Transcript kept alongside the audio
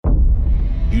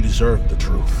You deserve the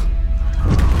truth.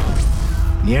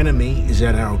 The enemy is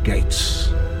at our gates.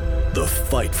 The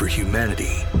fight for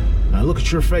humanity. I look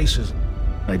at your faces.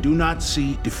 I do not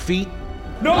see defeat.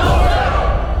 No!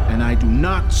 And I do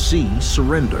not see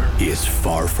surrender. Is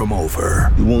far from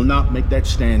over. You will not make that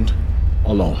stand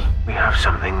alone. We have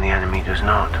something the enemy does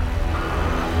not.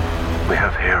 We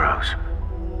have heroes.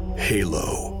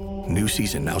 Halo. New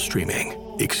season now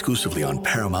streaming. Exclusively on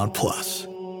Paramount+.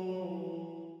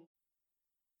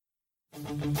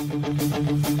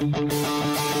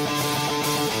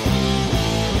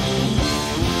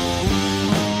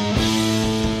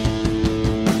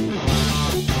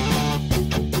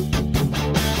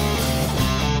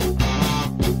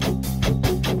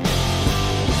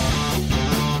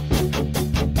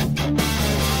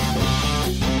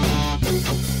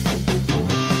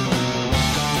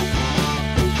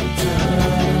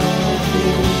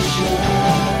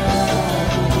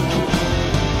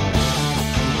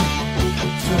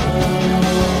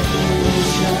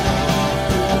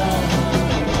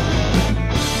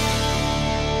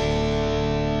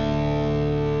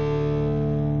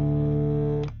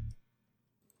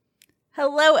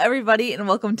 Hello, everybody, and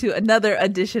welcome to another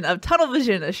edition of Tunnel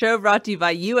Vision, a show brought to you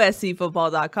by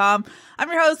USCFootball.com. I'm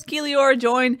your host, Keely,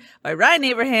 joined by Ryan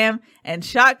Abraham and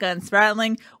Shotgun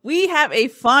Spratling. We have a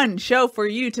fun show for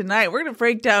you tonight. We're going to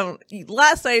break down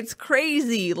last night's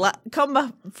crazy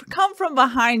come from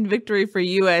behind victory for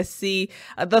USC,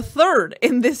 the third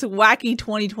in this wacky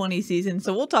 2020 season.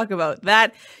 So we'll talk about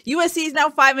that. USC is now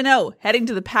 5-0, heading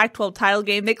to the Pac-12 title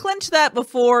game. They clinched that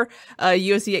before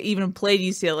USC even played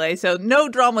UCLA, so no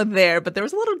drama there, but there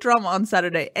was a little drama on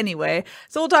Saturday anyway.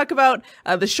 So we'll talk about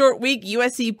the short week.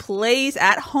 USC plays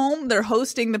at home. They're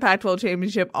hosting the Pac-12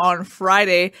 Championship on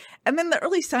Friday, and then the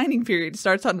early signing period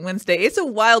starts on Wednesday. It's a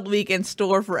wild week in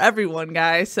store for everyone,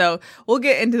 guys, so we'll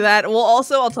get into that. I'll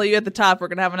tell you at the top, we're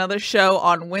going to have another show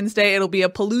on Wednesday. It'll be a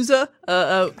palooza,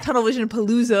 a Tunnel Vision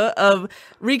palooza of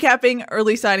recapping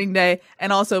early signing day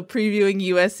and also previewing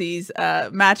USC's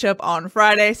matchup on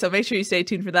Friday, so make sure you stay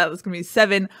tuned for that. That's going to be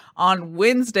 7 on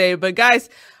Wednesday, but guys,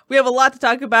 we have a lot to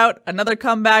talk about. Another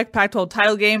comeback, Pac-12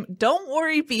 title game. Don't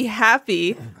worry, be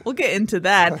happy. We'll get into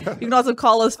that. You can also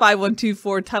call us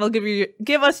 5124-TUNNEL.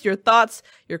 Give us your thoughts,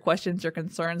 your questions, your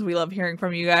concerns. We love hearing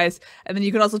from you guys. And then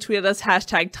you can also tweet at us,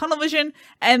 hashtag TunnelVision.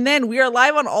 And then we are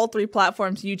live on all 3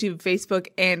 platforms, YouTube, Facebook,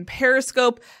 and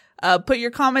Periscope. Put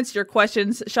your comments, your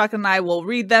questions. Shotgun and I will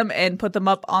read them and put them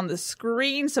up on the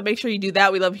screen. So make sure you do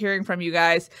that. We love hearing from you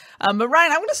guys. But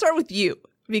Ryan, I'm going to start with you,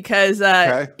 because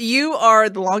you are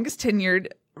the longest tenured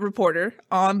reporter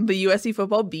on the USC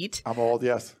football beat. I'm old,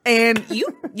 yes. And you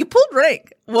pulled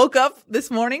rank. Woke up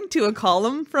this morning to a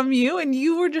column from you, and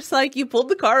you were just like, you pulled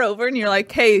the car over and you're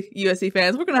like, hey, USC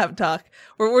fans, we're going to have a talk.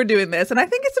 We're doing this. And I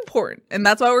think it's important. And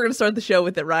that's why we're going to start the show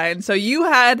with it, Ryan. So you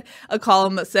had a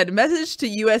column that said, message to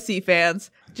USC fans,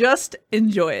 just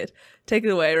enjoy it. Take it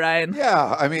away, Ryan.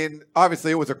 Yeah, I mean,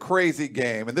 obviously it was a crazy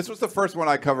game, and this was the first one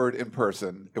I covered in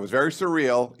person. It was very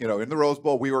surreal. You know, in the Rose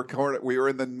Bowl, we were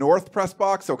in the north press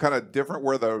box, so kind of different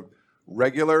where the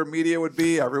regular media would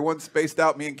be. Everyone spaced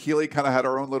out. Me and Keely kind of had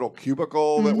our own little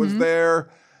cubicle that was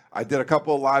there. I did a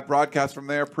couple of live broadcasts from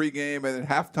there, pregame and at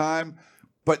halftime,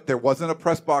 but there wasn't a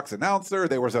press box announcer.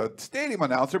 There was a stadium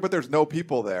announcer, but there's no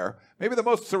people there. Maybe the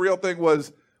most surreal thing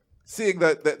was seeing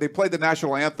that they played the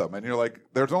national anthem, and you're like,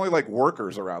 there's only like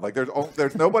workers around, like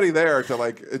there's nobody there to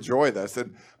like enjoy this,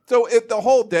 and so the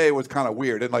whole day was kind of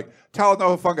weird. And like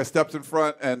Talanoa Hufanga steps in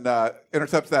front and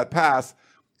intercepts that pass,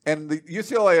 and the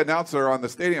UCLA announcer on the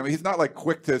stadium, he's not like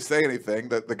quick to say anything.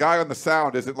 The guy on the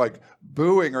sound isn't like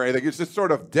booing or anything. He's just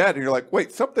sort of dead, and you're like,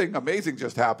 wait, something amazing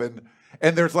just happened,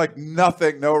 and there's like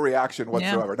nothing, no reaction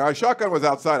whatsoever. Yeah. Now Shotgun was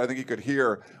outside. I think he could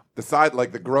hear the side,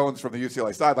 like the groans from the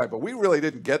UCLA sideline, but we really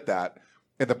didn't get that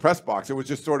in the press box. It was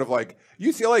just sort of like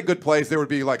UCLA good plays, there would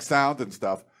be like sound and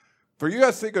stuff. For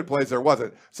USC good plays, there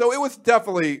wasn't. So it was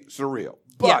definitely surreal.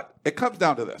 But it comes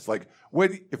down to this: like,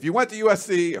 if you went to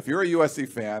USC, if you're a USC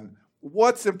fan,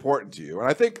 what's important to you? And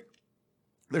I think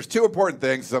there's 2 important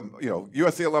things. Some,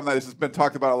 USC alumni, this has been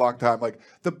talked about a long time. Like,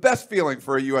 the best feeling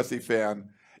for a USC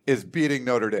fan is beating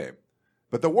Notre Dame.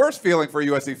 But the worst feeling for a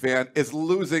USC fan is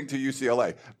losing to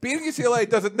UCLA. Beating UCLA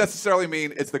doesn't necessarily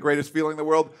mean it's the greatest feeling in the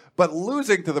world, but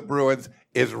losing to the Bruins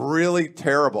is really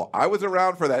terrible. I was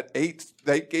around for that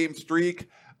 8-game streak.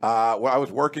 When I was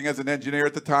working as an engineer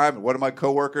at the time, and one of my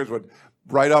coworkers would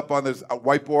write up on this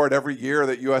whiteboard every year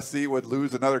that USC would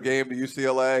lose another game to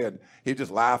UCLA, and he'd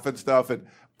just laugh and stuff. And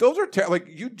those are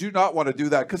you do not want to do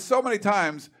that, because so many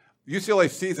times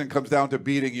UCLA's season comes down to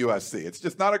beating USC. It's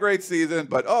just not a great season,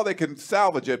 but they can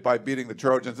salvage it by beating the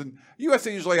Trojans. And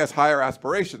USC usually has higher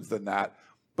aspirations than that.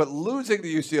 But losing to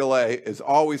UCLA is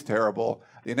always terrible.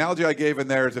 The analogy I gave in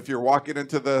there is if you're walking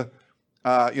into the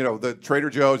Trader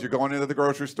Joe's, you're going into the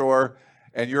grocery store,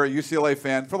 and you're a UCLA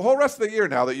fan for the whole rest of the year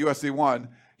now that USC won.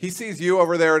 He sees you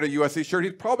over there in a USC shirt.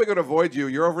 He's probably going to avoid you.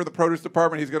 You're over in the produce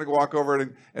department. He's going to walk over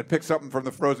and pick something from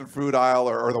the frozen fruit aisle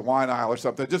or the wine aisle or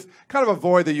something. Just kind of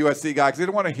avoid the USC guy because he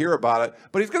didn't want to hear about it.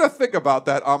 But he's going to think about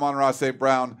that Amon-Ra St.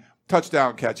 Brown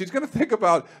touchdown catch. He's going to think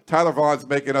about Tyler Vaughn's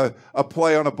making a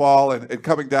play on a ball and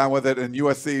coming down with it, and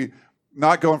USC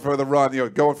not going for the run,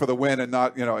 going for the win, and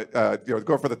not going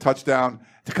for the touchdown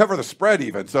to cover the spread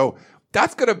even. So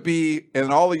that's going to be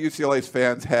in all of UCLA's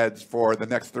fans' heads for the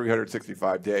next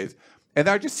 365 days. And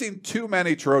I've just seen too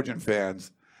many Trojan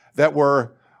fans that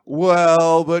were,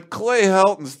 well, but Clay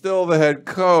Helton's still the head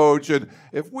coach, and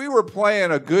if we were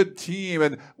playing a good team,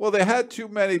 and, well, they had too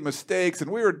many mistakes, and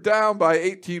we were down by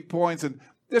 18 points, and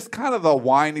just kind of the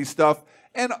whiny stuff.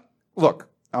 And look,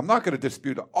 I'm not going to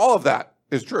dispute all of that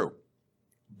is true.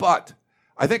 But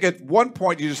I think at one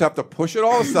point you just have to push it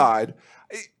all aside.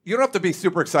 You don't have to be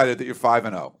super excited that you're 5-0.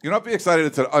 You don't have to be excited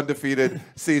it's an undefeated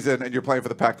season and you're playing for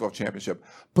the Pac-12 Championship.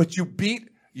 But you beat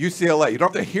UCLA. You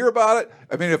don't have to hear about it.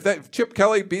 I mean, if Chip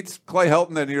Kelly beats Clay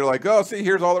Helton, then you're like, oh, see,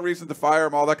 here's all the reasons to fire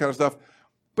him, all that kind of stuff.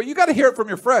 But you got to hear it from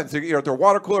your friends, at their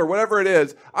water cooler, whatever it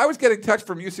is. I was getting texts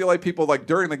from UCLA people like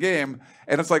during the game,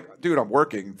 and it's like, dude, I'm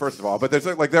working, first of all. But there's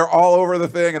like they're all over the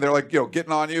thing, and they're like,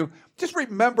 getting on you. Just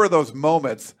remember those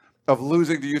moments of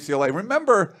losing to UCLA.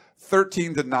 Remember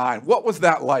 13-9. What was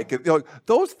that like?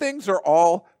 Those things are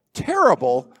all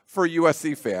terrible for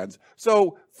USC fans.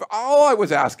 So all I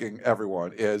was asking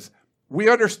everyone is, we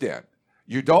understand.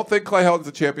 You don't think Clay Helton's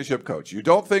a championship coach. You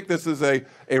don't think this is a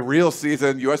real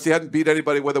season. USC hadn't beat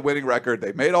anybody with a winning record.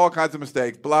 They made all kinds of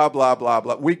mistakes, blah, blah, blah,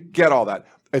 blah. We get all that.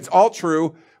 It's all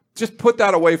true. Just put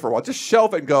that away for a while. Just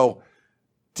shelve it and go,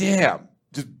 damn,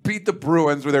 just beat the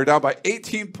Bruins where they're down by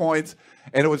 18 points,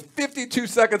 and it was 52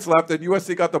 seconds left, and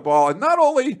USC got the ball, and not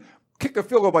only kicked a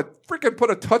field goal, but freaking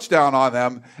put a touchdown on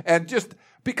them, and just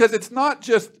because it's not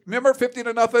just, remember 50-0? Do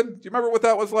you remember what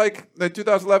that was like? The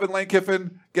 2011 Lane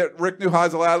Kiffin get Rick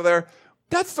Neuheisel out of there?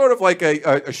 That's sort of like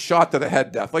a shot to the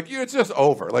head death. Like, it's just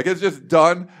over. Like, it's just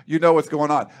done. You know what's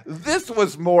going on. This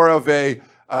was more of a,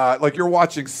 like you're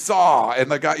watching Saw,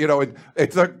 and the guy, and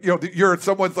it's like, you're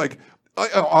someone's like,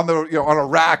 on a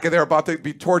rack, and they're about to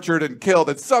be tortured and killed,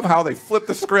 and somehow they flip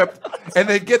the script and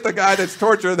they get the guy that's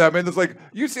torturing them, and it's like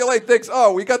UCLA thinks,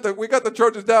 oh, we got the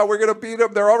Trojans down, we're gonna beat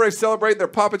them. They're already celebrating, they're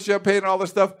popping champagne and all this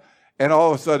stuff, and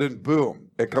all of a sudden, boom,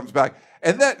 it comes back,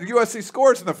 and then USC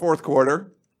scores in the fourth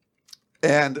quarter,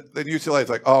 and then UCLA is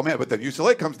like, oh man, but then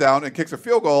UCLA comes down and kicks a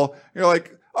field goal. You're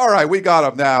like, all right, we got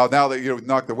them now. Now that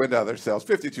knocked the wind out of their sails.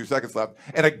 52 seconds left,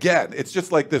 and again, it's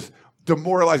just like this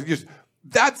demoralizing.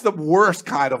 That's the worst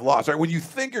kind of loss, right? When you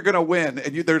think you're going to win,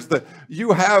 and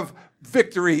you have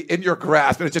victory in your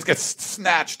grasp, and it just gets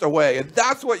snatched away. And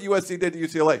that's what USC did to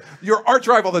UCLA. Your arch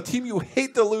rival, the team you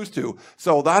hate to lose to.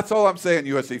 So that's all I'm saying,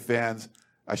 USC fans.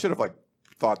 I should have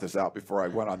thought this out before I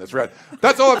went on this rant.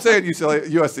 That's all I'm saying,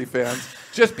 USC fans.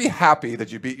 Just be happy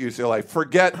that you beat UCLA.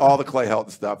 Forget all the Clay Helton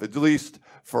stuff, at least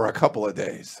for a couple of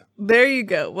days. There you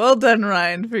go. Well done,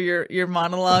 Ryan, for your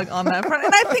monologue on that front.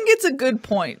 And I think it's a good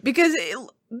point because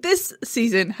this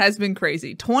season has been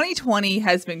crazy. 2020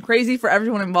 has been crazy for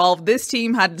everyone involved. This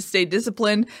team had to stay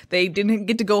disciplined. They didn't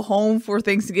get to go home for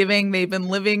Thanksgiving. They've been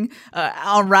living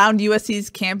around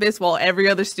USC's campus while every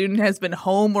other student has been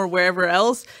home or wherever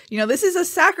else. This is a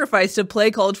sacrifice to play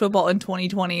college football in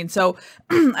 2020. And so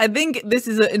I think this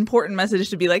is an important message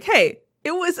to be like, hey,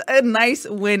 it was a nice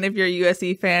win if you're a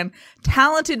USC fan.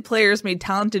 Talented players made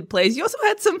talented plays. You also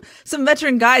had some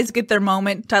veteran guys get their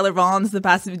moment. Tyler Vaughn's the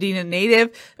Pasadena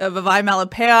native, Vavai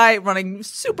Malapai running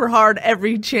super hard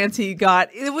every chance he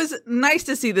got. It was nice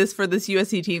to see this for this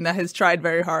USC team that has tried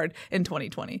very hard in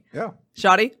 2020. Yeah.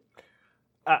 Shotty?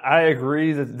 I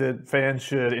agree that fans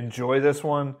should enjoy this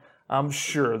one. I'm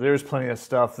sure there's plenty of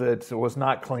stuff that was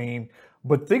not clean.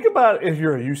 But think about if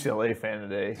you're a UCLA fan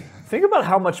today. Think about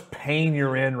how much pain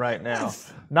you're in right now.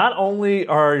 Not only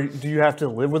do you have to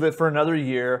live with it for another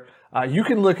year, you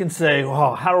can look and say,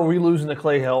 "Oh, how are we losing to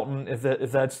Clay Helton?"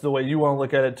 If that's the way you want to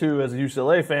look at it too, as a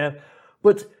UCLA fan.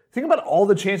 But think about all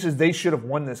the chances they should have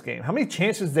won this game. How many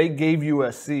chances they gave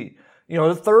USC? The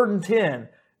 3rd and 10,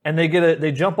 and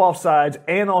they jump off sides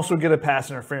and also get a pass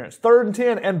interference. 3rd and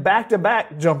 10, and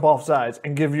back-to-back jump off sides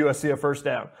and give USC a first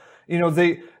down.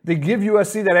 They give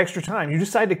USC that extra time. You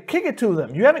decide to kick it to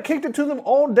them. You haven't kicked it to them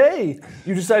all day.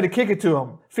 You decide to kick it to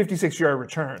them. 56-yard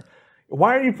return.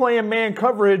 Why are you playing man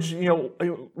coverage,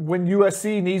 when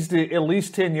USC needs to at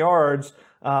least 10 yards?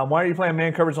 Why are you playing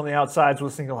man coverage on the outsides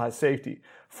with single high safety?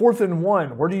 4th and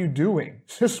 1, what are you doing?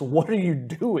 Just what are you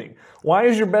doing? Why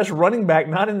is your best running back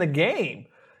not in the game?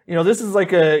 This is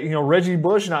like a, Reggie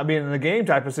Bush not being in the game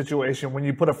type of situation when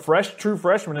you put a true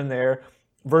freshman in there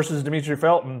versus Demetri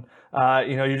Felton.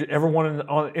 Everyone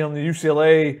on the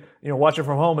UCLA, watching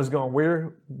from home is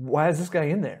going, why is this guy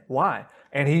in there? Why?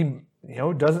 And he,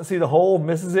 doesn't see the hole,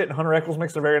 misses it, and Hunter Echols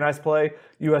makes a very nice play.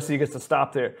 USC gets to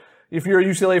stop there. If you're a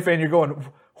UCLA fan, you're going,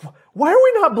 why are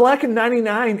we not blocking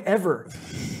 99 ever?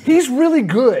 He's really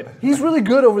good. He's really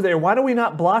good over there. Why do we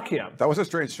not block him? That was a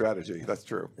strange strategy. That's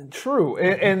true. True.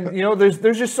 And there's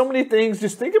just so many things.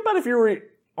 Just think about if you were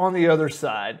on the other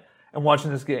side and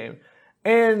watching this game.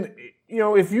 And,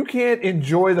 if you can't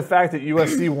enjoy the fact that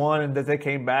USC won and that they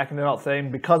came back and that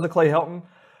thing because of Clay Helton,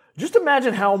 just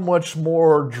imagine how much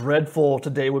more dreadful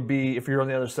today would be if you're on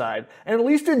the other side. And at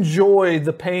least enjoy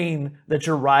the pain that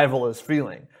your rival is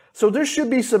feeling. So there should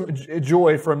be some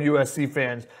joy from USC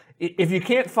fans. If you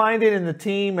can't find it in the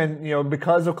team and,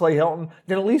 because of Clay Helton,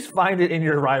 then at least find it in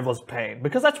your rival's pain,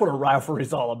 because that's what a rivalry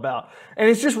is all about. And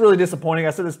it's just really disappointing. I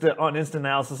said this on Instant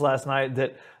Analysis last night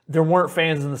that there weren't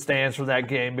fans in the stands for that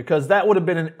game, because that would have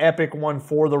been an epic one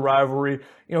for the rivalry.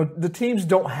 The teams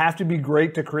don't have to be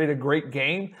great to create a great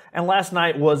game. And last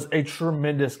night was a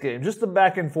tremendous game. Just the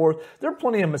back and forth. There are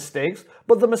plenty of mistakes,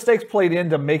 but the mistakes played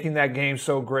into making that game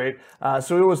so great.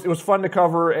 So it was fun to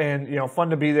cover and, fun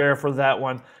to be there for that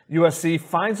one. USC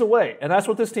finds a way, and that's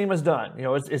what this team has done.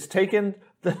 It's taken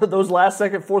those last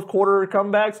second, fourth quarter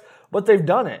comebacks, but they've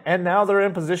done it. And now they're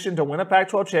in position to win a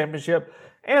Pac-12 championship.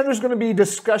 And there's going to be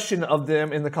discussion of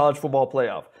them in the college football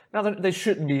playoff. Now, they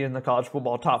shouldn't be in the college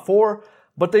football top 4,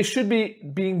 but they should be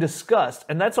being discussed.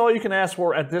 And that's all you can ask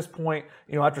for at this point,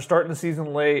 after starting the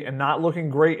season late and not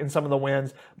looking great in some of the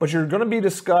wins. But you're going to be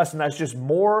discussed, and that's just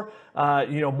more,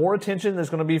 more attention there's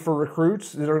going to be for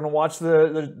recruits that are going to watch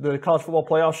the college football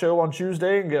playoff show on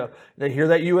Tuesday and they hear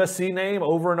that USC name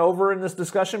over and over in this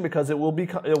discussion, because it will be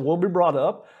brought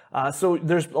up. So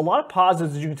there's a lot of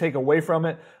positives that you can take away from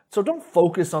it. So don't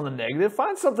focus on the negative.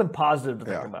 Find something positive to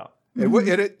think about.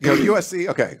 USC,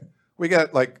 okay.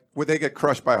 Would they get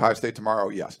crushed by Ohio State tomorrow?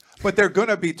 Yes. But they're going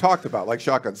to be talked about, like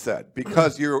Shotgun said,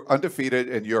 because you're undefeated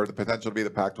and you're the potential to be the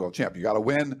Pac-12 champ. You got to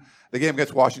win the game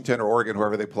against Washington or Oregon,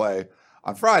 whoever they play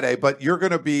on Friday, but you're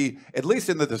going to be at least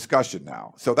in the discussion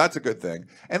now. So that's a good thing.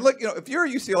 And look, if you're a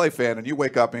UCLA fan and you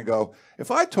wake up and go,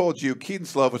 if I told you Keaton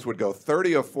Slovis would go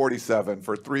 30 of 47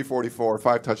 for 344,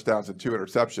 5 touchdowns and 2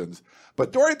 interceptions,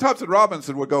 but Dorian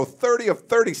Thompson-Robinson would go 30 of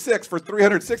 36 for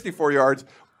 364 yards,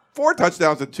 4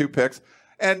 touchdowns and 2 picks,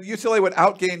 and UCLA would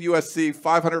outgain USC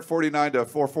 549 to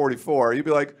 444, you'd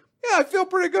be like, yeah, I feel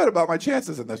pretty good about my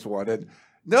chances in this one. And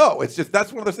no, it's just,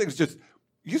 that's one of those things, just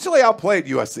UCLA outplayed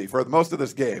USC for most of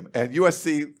this game, and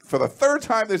USC, for the 3rd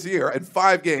time this year in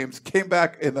 5 games, came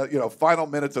back in the final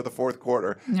minutes of the 4th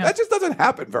quarter. Yep. That just doesn't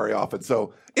happen very often.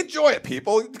 So enjoy it,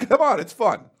 people. Come on, it's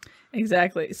fun.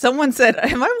 Exactly. Someone said,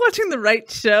 am I watching the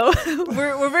right show?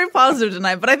 We're very positive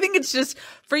tonight, but I think it's just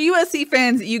for USC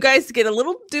fans, you guys get a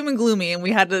little doom and gloomy, and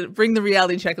we had to bring the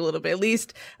reality check a little bit. At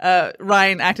least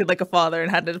Ryan acted like a father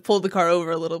and had to pull the car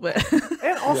over a little bit.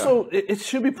 And also, it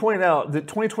should be pointed out that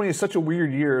 2020 is such a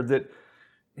weird year that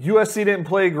USC didn't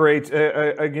play great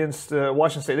against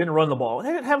Washington State. They didn't run the ball.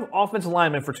 They didn't have offensive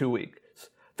linemen for 2 weeks.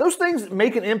 Those things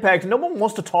make an impact. No one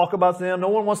wants to talk about them. No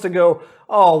one wants to go,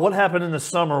 oh, what happened in the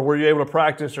summer? Were you able to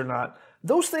practice or not?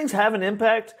 Those things have an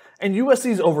impact, and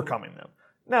USC is overcoming them.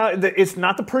 Now, it's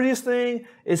not the prettiest thing.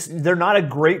 They're not a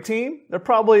great team. They're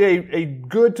probably a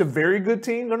good to very good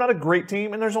team. They're not a great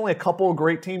team, and there's only a couple of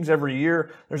great teams every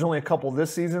year. There's only a couple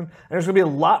this season. And there's going to be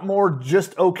a lot more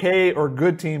just okay or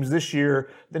good teams this year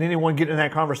than anyone getting in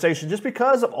that conversation, just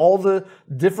because of all the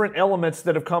different elements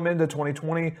that have come into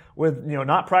 2020 with,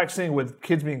 not practicing, with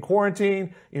kids being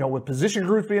quarantined, with position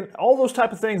groups being, all those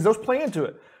type of things, those play into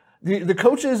it. The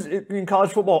coaches in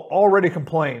college football already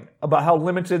complain about how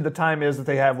limited the time is that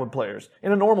they have with players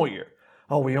in a normal year.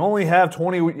 Oh, we only have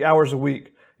 20 hours a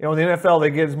week. In the NFL,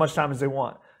 they get as much time as they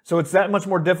want. So it's that much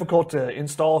more difficult to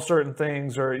install certain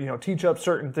things or, teach up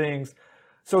certain things.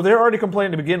 So they're already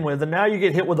complaining to begin with. And now you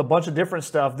get hit with a bunch of different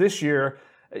stuff this year.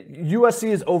 USC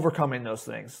is overcoming those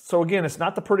things. So again, it's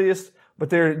not the prettiest, but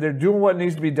they're doing what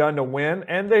needs to be done to win,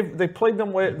 and they've played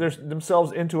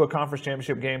themselves into a conference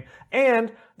championship game,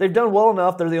 and they've done well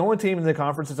enough. They're the only team in the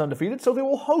conference that's undefeated, so they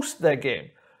will host that game.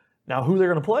 Now, who they're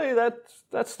going to play,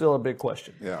 that's still a big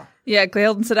question. Yeah, Clay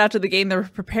Helton said after the game they're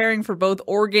preparing for both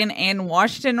Oregon and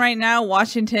Washington right now.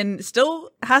 Washington still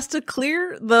has to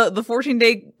clear the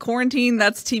 14-day quarantine.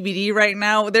 That's TBD right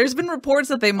now. There's been reports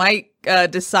that they might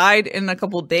decide in a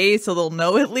couple days, so they'll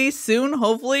know at least soon,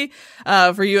 hopefully,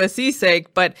 for USC's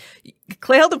sake. But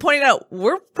Clay Helton pointed out,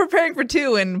 we're preparing for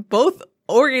two, and both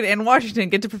Oregon and Washington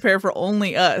get to prepare for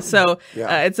only us. So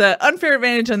it's an unfair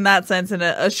advantage in that sense in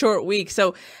a short week.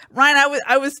 So, Ryan,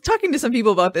 I was talking to some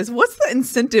people about this. What's the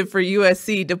incentive for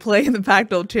USC to play in the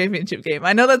Pac-12 Championship Game?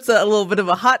 I know that's a little bit of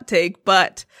a hot take,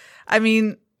 but, I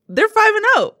mean, they're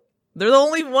 5-0. They're the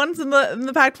only ones in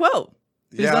the Pac-12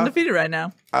 who's undefeated right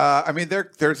now. I mean,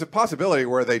 there's a possibility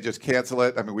where they just cancel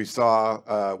it. I mean, we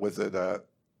saw, was it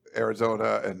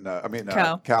Arizona and,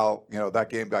 Cal, that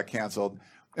game got canceled.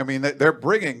 I mean, they're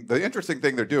bringing the interesting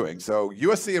thing they're doing. So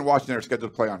USC and Washington are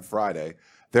scheduled to play on Friday.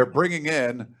 They're bringing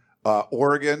in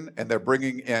Oregon and they're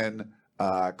bringing in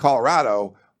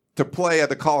Colorado to play at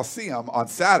the Coliseum on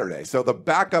Saturday. So the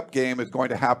backup game is going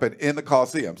to happen in the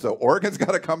Coliseum. So Oregon's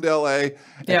got to come to LA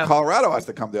and Colorado has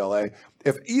to come to LA.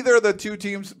 If either of the two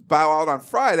teams bow out on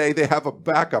Friday, they have a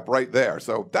backup right there.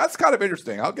 So that's kind of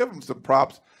interesting. I'll give them some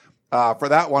props for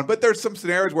that one. But there's some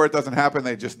scenarios where it doesn't happen.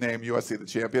 They just name USC the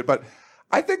champion. But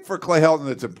I think for Clay Helton,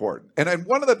 it's important. And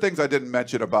one of the things I didn't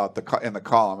mention about in the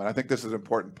column, and I think this is an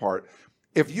important part,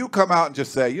 if you come out and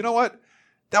just say, you know what,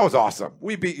 that was awesome.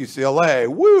 We beat UCLA,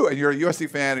 woo, and you're a USC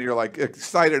fan and you're like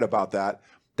excited about that,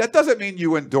 that doesn't mean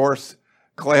you endorse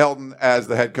Clay Helton as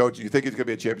the head coach and you think he's going to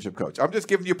be a championship coach. I'm just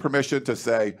giving you permission to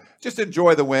say, just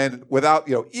enjoy the win without,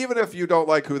 even if you don't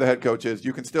like who the head coach is,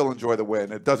 you can still enjoy the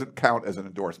win. It doesn't count as an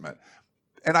endorsement.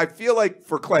 And I feel like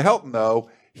for Clay Helton, though,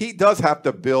 he does have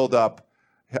to build up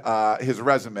his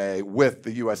resume with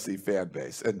the USC fan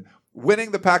base. And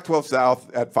winning the Pac-12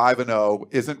 South at 5-0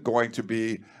 isn't going to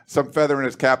be some feather in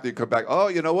his cap that you come back, oh,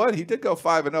 you know what? He did go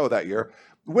 5-0 that year.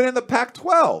 Winning the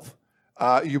Pac-12,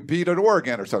 you beat an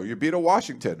Oregon or so. You beat a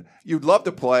Washington. You'd love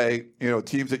to play,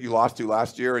 teams that you lost to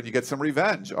last year and you get some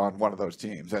revenge on one of those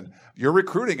teams. And you're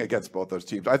recruiting against both those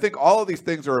teams. I think all of these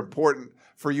things are important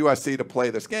for USC to play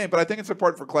this game, but I think it's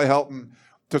important for Clay Helton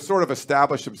to sort of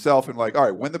establish himself and all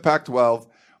right, win the Pac-12,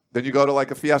 then you go to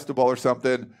like a Fiesta Bowl or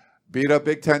something, beat a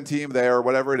Big Ten team there or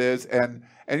whatever it is, and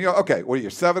okay, well,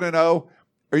 you're 7-0.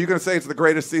 Are you going to say it's the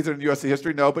greatest season in USC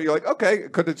history? No, but you're like, okay,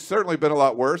 it could have certainly been a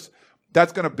lot worse.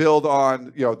 That's going to build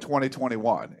on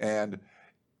 2021, and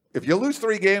if you lose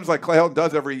 3 games like Clay Helton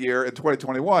does every year in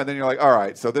 2021, then you're like, all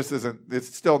right, so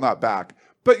it's still not back.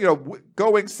 But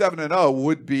going 7-0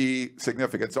 would be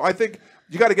significant. So I think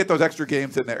you got to get those extra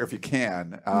games in there if you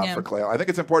can for Clay. I think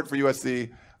it's important for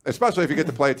USC, especially if you get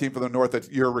to play a team from the North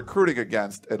that you're recruiting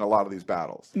against in a lot of these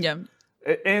battles. Yeah.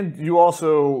 And you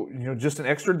also, just an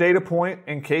extra data point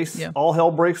in case all hell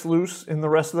breaks loose in the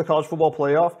rest of the college football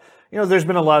playoff. There's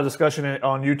been a lot of discussion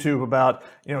on YouTube about,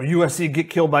 USC get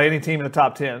killed by any team in the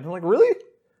top 10. I'm like, really?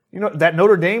 That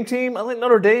Notre Dame team, I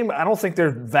don't think they're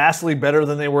vastly better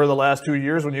than they were the last 2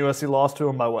 years when USC lost to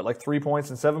them by 3 points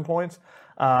and 7 points.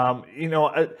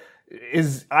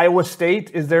 Is Iowa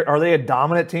State, are they a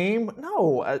dominant team?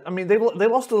 No. I mean, they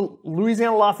lost to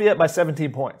Louisiana Lafayette by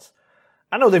 17 points.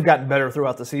 I know they've gotten better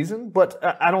throughout the season, but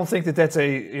I don't think that's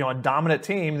a dominant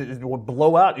team that would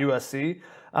blow out USC.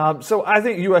 So I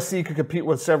think USC could compete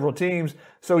with several teams.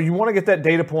 So you want to get that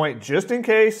data point just in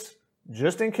case,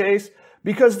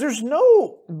 because there's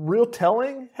no real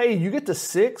telling. Hey, you get to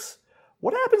 6.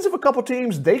 What happens if a couple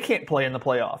teams, they can't play in the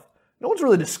playoff? No one's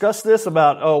really discussed this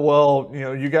about, are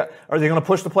they going to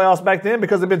push the playoffs back then?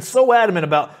 Because they've been so adamant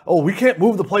about, we can't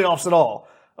move the playoffs at all.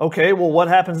 Okay, well, what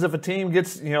happens if a team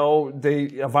gets,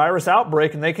 a virus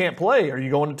outbreak and they can't play? Are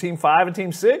you going to Team 5 and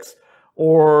Team 6?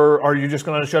 Or are you just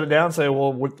going to shut it down and say,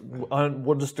 well,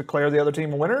 we'll just declare the other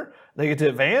team a winner? They get to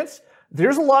advance?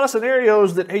 There's a lot of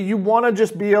scenarios that, hey, you want to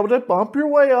just be able to bump your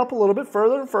way up a little bit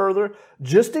further and further,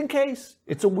 just in case.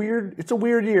 It's a weird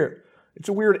year. It's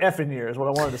a weird effing year is what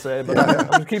I wanted to say, but I'm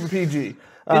going to keep it PG. Good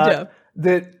job.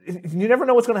 That you never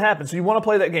know what's going to happen, so you want to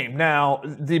play that game. Now,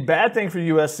 the bad thing for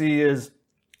USC is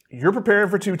you're preparing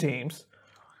for 2 teams.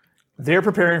 They're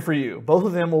preparing for you. Both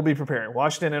of them will be preparing.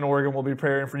 Washington and Oregon will be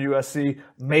preparing for USC.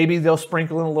 Maybe they'll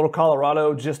sprinkle in a little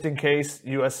Colorado just in case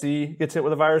USC gets hit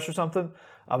with a virus or something.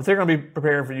 But they're going to be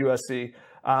preparing for USC.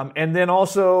 And then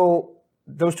also,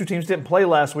 those 2 teams didn't play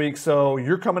last week, so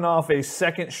you're coming off a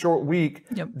second short week.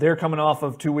 Yep. They're coming off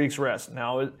of 2 weeks rest.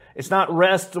 Now, it's not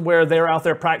rest where they're out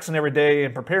there practicing every day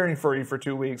and preparing for you for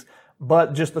 2 weeks,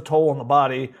 but just the toll on the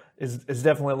body is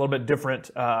definitely a little bit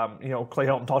different. Clay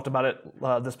Helton talked about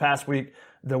it this past week,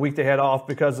 the week they had off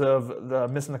because of the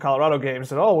missing the Colorado game and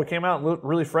said, oh, we came out and looked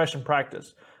really fresh in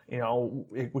practice.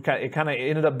 It kind of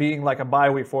ended up being like a bye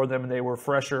week for them, and they were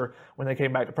fresher when they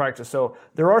came back to practice. So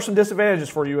there are some disadvantages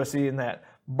for USC in that.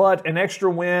 But an extra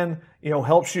win,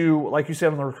 helps you, like you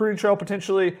said, on the recruiting trail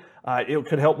potentially. It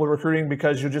could help with recruiting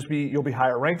because you'll be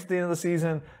higher ranked at the end of the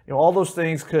season. All those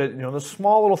things could, the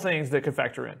small little things that could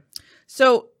factor in.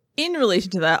 So in relation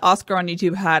to that, Oscar on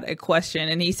YouTube had a question,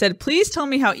 and he said, please tell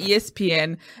me how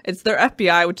ESPN, it's their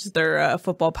FBI, which is their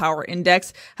football power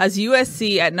index, has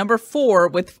USC at number 4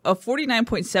 with a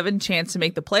 49.7 chance to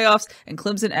make the playoffs, and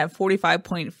Clemson at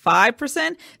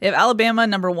 45.5%. They have Alabama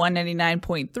number 1,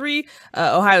 99.3,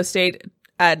 Ohio State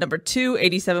at number 2,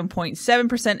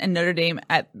 87.7%, and Notre Dame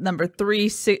at number 3,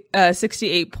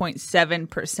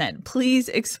 68.7%. Please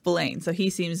explain. So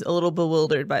he seems a little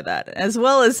bewildered by that, as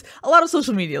well as a lot of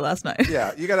social media last night.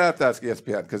 Yeah, you have to ask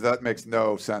ESPN because that makes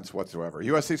no sense whatsoever.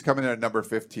 USC's coming in at number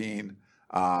 15.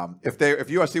 If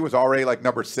USC was already like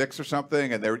number 6 or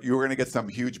something, and you were going to get some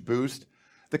huge boost,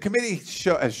 the committee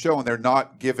has shown they're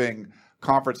not giving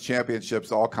conference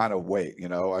championships all kind of weight.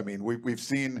 I mean, we've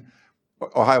seen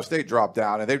Ohio State dropped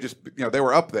down, and they just, they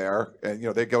were up there, and,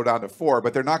 they go down to 4,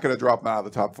 but they're not going to drop them out of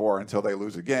the top 4 until they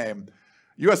lose a game.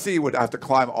 USC would have to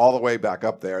climb all the way back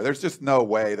up there. There's just no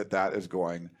way that is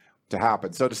going to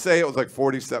happen. So to say it was like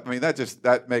 47, I mean,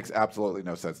 that makes absolutely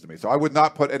no sense to me. So I would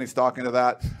not put any stock into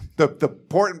that. The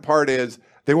important part is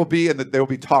they will be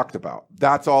talked about.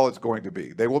 That's all it's going to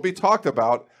be. They will be talked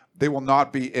about. They will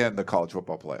not be in the college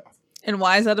football playoff. And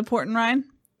why is that important, Ryan,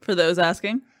 for those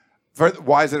asking?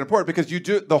 Why is it important? Because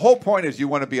the whole point is you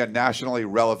want to be a nationally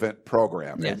relevant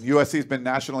program. Yes. And USC's been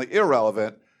nationally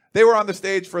irrelevant. They were on the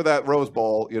stage for that Rose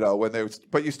Bowl,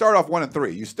 but you start off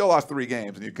 1-3. You still lost 3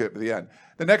 games, and you get to the end.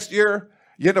 The next year,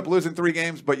 you end up losing 3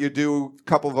 games, but you do a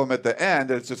couple of them at the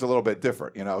end, and it's just a little bit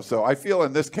different, So I feel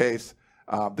in this case,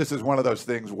 this is one of those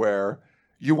things where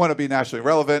you want to be nationally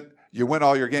relevant. You win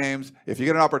all your games. If you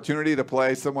get an opportunity to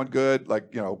play someone good,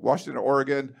 like Washington or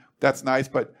Oregon, that's nice,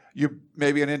 but you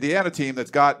maybe an Indiana team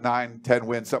that's got 9-10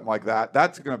 wins, something like that.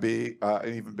 That's going to be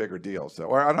an even bigger deal. So,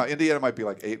 or I don't know, Indiana might be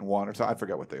like 8-1 or something. I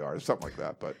forget what they are, something like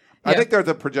that. But yeah. I think there's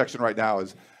a projection right now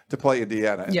is to play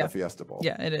Indiana in the Fiesta Bowl.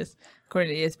 Yeah, it is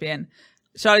according to ESPN.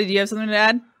 Shawty, do you have something to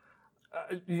add?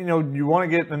 You want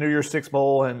to get the New Year's Six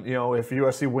Bowl, and if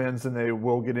USC wins, then they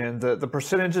will get in. The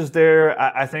percentages there,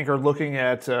 I think, are looking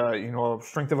at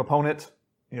strength of opponent.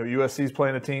 USC's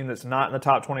playing a team that's not in the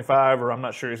top 25, or I'm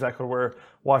not sure exactly where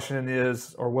Washington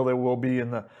is or where they will be in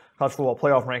the college football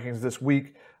playoff rankings this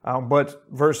week. But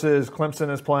versus Clemson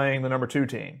is playing the number 2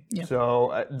 team. Yeah.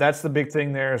 So that's the big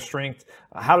thing there, strength.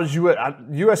 How does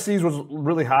USC's was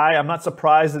really high. I'm not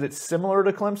surprised that it's similar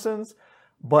to Clemson's,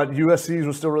 but USC's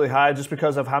was still really high just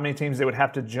because of how many teams they would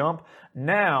have to jump.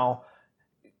 Now,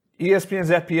 ESPN's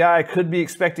FPI could be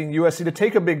expecting USC to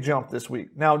take a big jump this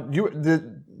week. Now,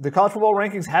 the college football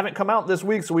rankings haven't come out this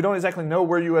week, so we don't exactly know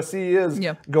where USC is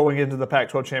going into the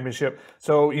Pac-12 Championship.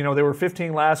 So, they were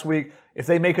 15 last week. If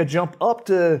they make a jump up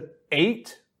to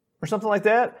 8 or something like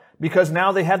that, because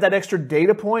now they have that extra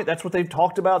data point, that's what they've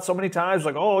talked about so many times,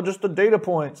 like, just the data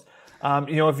points.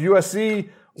 If USC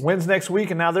wins next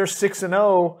week and now they're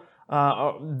 6-0,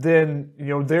 then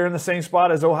they're in the same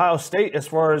spot as Ohio State as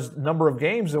far as number of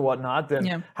games and whatnot.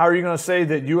 Then how are you going to say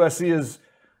that USC is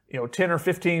 10 or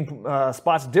 15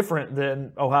 spots different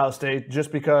than Ohio State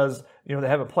just because they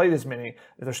haven't played as many?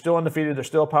 They're still undefeated. They're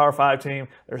still a Power 5 team.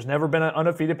 There's never been an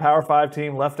undefeated Power 5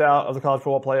 team left out of the college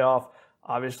football playoff.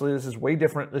 Obviously, this is way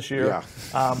different this year.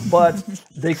 Yeah. But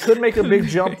they could make a big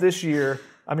jump this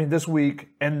week,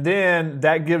 and then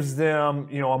that gives them,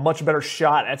 a much better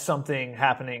shot at something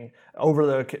happening over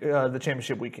the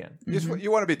championship weekend.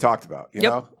 You want to be talked about, you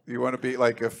know? You want to be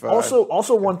like if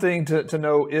also one thing to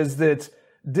note is that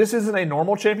this isn't a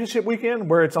normal championship weekend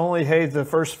where it's only, the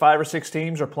first 5 or 6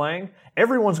 teams are playing.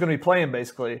 Everyone's going to be playing,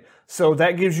 basically. So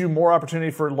that gives you more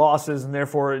opportunity for losses, and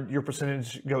therefore your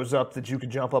percentage goes up that you could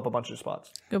jump up a bunch of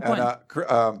spots. Good point.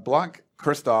 And Blanc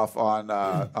Christoph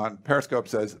on Periscope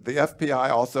says, the FPI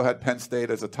also had Penn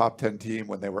State as a top 10 team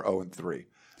when they were 0-3.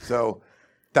 So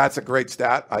that's a great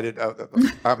stat.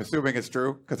 I'm assuming it's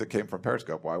true because it came from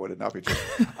Periscope. Why would it not be true?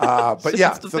 But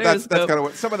yeah, so that's kind of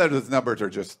what some of those numbers are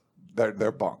just.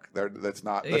 They're bunk. That's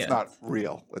not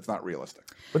real. It's not realistic.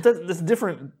 But that's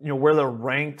different, where they're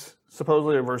ranked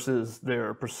supposedly versus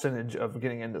their percentage of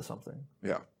getting into something.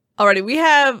 Yeah. Alrighty, we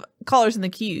have callers in the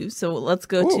queue, so let's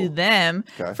go to them.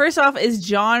 Okay. First off is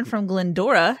John from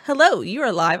Glendora. Hello, you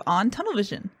are live on Tunnel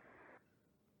Vision.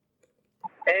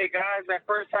 Hey guys, my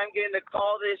first time getting the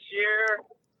call this year.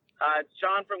 It's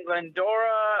John from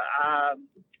Glendora.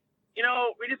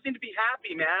 we just need to be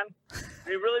happy, man.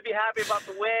 We really be happy about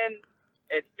the win.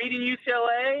 It's beating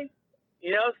UCLA,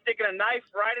 sticking a knife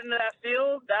right into that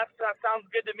field. That sounds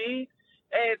good to me.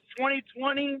 Hey, it's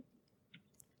 2020.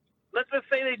 Let's just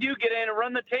say they do get in and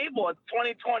run the table. It's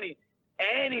 2020.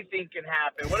 Anything can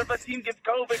happen. What if a team gets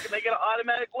COVID and they get an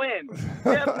automatic win?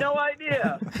 We have no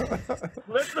idea.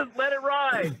 Let's just let it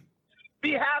ride.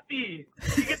 Be happy.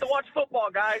 You get to watch football,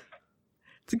 guys.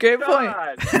 It's a great point.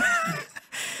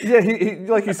 Yeah, he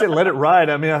like you said, let it ride.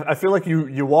 I mean, I feel like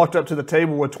you walked up to the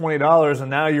table with $20 and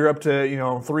now you're up to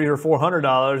 $300 or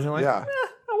 $400. You're like, I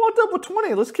walked up with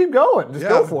 20. Let's keep going. Just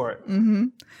go for it. Mm-hmm.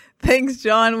 Thanks,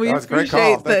 John. We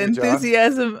appreciate the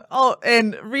enthusiasm.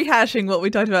 And rehashing what we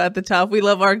talked about at the top. We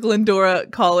love our Glendora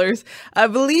callers. I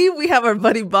believe we have our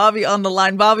buddy Bobby on the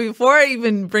line. Bobby, before I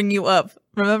even bring you up,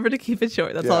 remember to keep it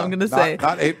short. That's all I'm going to say.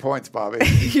 Not 8 points, Bobby.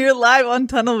 You're live on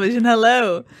Tunnel Vision.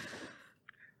 Hello.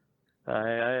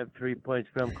 I have 3 points,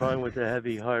 but I'm calling with a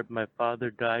heavy heart. My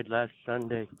father died last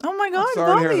Sunday. Oh, my God,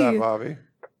 sorry Bobby. to hear that, Bobby.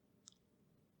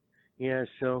 Yeah,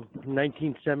 so in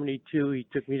 1972, he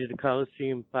took me to the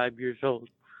Coliseum, 5 years old,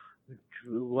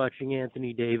 watching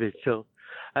Anthony Davis. So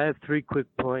I have 3 quick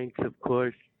points, of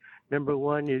course. Number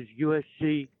one is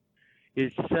USC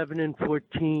is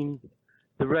 7-14.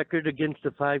 The record against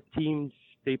the 5 teams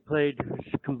they played was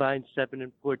combined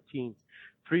 7-14.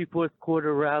 3 fourth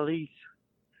quarter rallies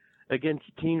against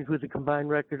teams with a combined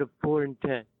record of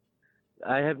 4-10.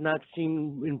 I have not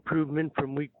seen improvement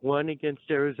from week 1 against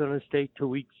Arizona State to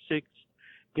week 6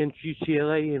 against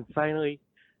UCLA. And finally,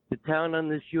 the talent on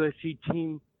this USC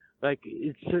team,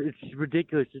 it's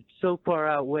ridiculous. It so far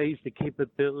outweighs the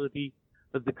capability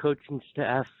of the coaching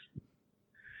staff.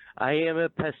 I am a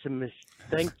pessimist.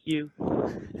 Thank you.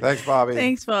 Thanks, Bobby.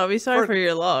 Thanks, Bobby. Sorry for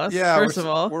your loss, first of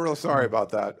all. We're real sorry about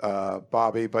that,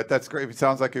 Bobby, but that's great. It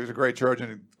sounds like he was a great Trojan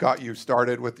and got you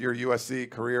started with your USC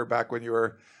career back when you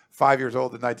were 5 years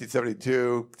old in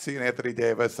 1972, seeing Anthony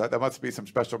Davis. That must be some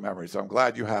special memories. So I'm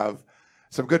glad you have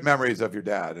some good memories of your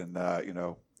dad, and,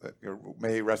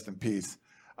 may he rest in peace.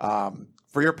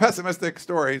 For your pessimistic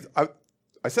stories,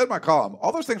 I said in my column,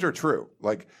 all those things are true.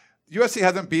 Like, USC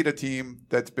hasn't beat a team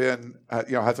that's been,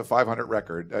 has a 500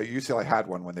 record. UCLA had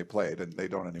one when they played, and they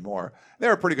don't anymore.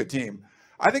 They're a pretty good team.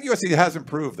 I think USC has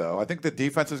improved, though. I think the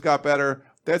defense has got better.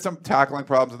 They had some tackling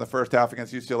problems in the first half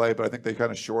against UCLA, but I think they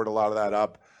kind of shored a lot of that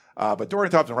up. But Dorian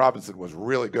Thompson-Robinson was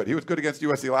really good. He was good against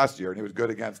USC last year, and he was good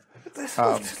against...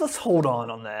 Let's hold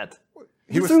on that.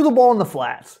 He threw the ball in the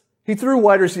flats. He threw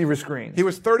wide receiver screens. He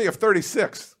was 30 of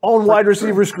 36. On wide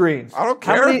receiver screens. I don't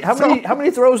care. How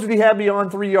many throws did he have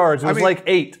beyond 3 yards? It was like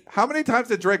 8. How many times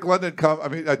did Drake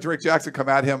Jackson come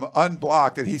at him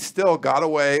unblocked, and he still got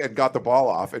away and got the ball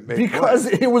off and made because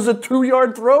plays? It was a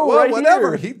 2-yard throw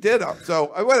whatever. here. He did.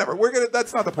 So whatever.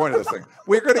 That's not the point of this thing.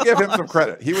 We're going to give him some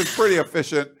credit. He was pretty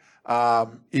efficient,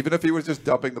 even if he was just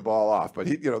dumping the ball off. But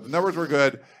the numbers were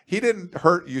good. He didn't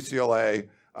hurt UCLA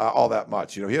all that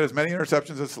much. He had as many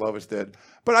interceptions as Slovis did.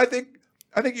 But I think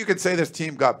you could say this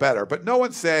team got better. But no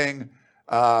one's saying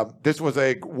this was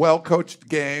a well-coached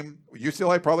game.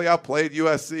 UCLA probably outplayed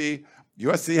USC.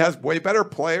 USC has way better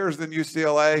players than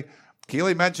UCLA.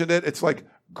 Keely mentioned it. It's like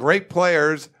great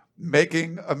players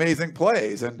making amazing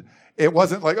plays. And it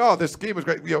wasn't like, oh, this scheme was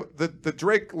great. The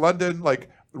Drake London,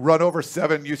 run over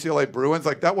 7 UCLA Bruins.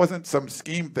 That wasn't some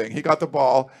scheme thing. He got the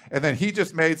ball, and then he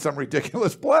just made some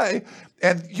ridiculous play.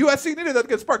 And USC needed that to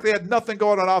get sparked. They had nothing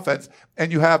going on offense. And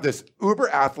you have this uber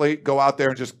athlete go out there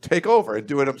and just take over and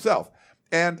do it himself.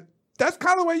 And that's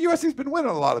kind of the way USC's been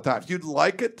winning a lot of times. You'd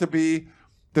like it to be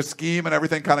the scheme and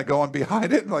everything kind of going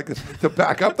behind it and to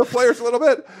back up the players a little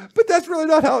bit. But that's really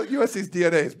not how USC's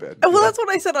DNA has been. Well, that's what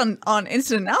I said on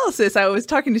Instant Analysis. I was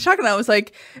talking to Chuck and I was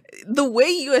like, the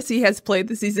way USC has played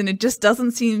this season, it just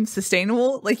doesn't seem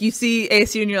sustainable. You see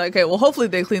ASU and you're like, okay, well, hopefully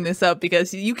they clean this up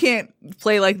because you can't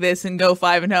play like this and go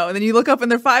 5-0. And then you look up and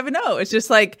they're 5-0. It's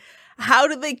just how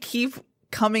do they keep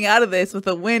coming out of this with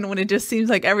a win when it just seems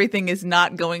like everything is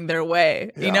not going their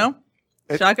way,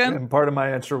 Shotgun? And part of my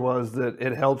answer was that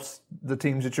it helps the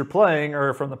teams that you're playing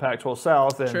are from the Pac-12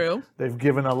 South. And True. They've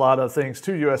given a lot of things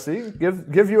to USC.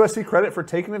 Give USC credit for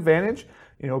taking advantage,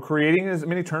 creating as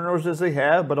many turnovers as they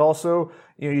have, but also,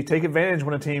 you take advantage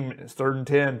when a team is 3rd and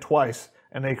 10 twice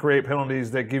and they create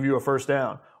penalties that give you a first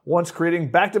down. Once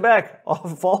creating back-to-back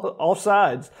off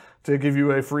sides to give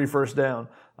you a free first down.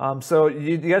 So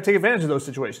you got to take advantage of those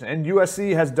situations. And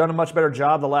USC has done a much better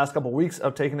job the last couple of weeks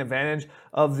of taking advantage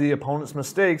of the opponent's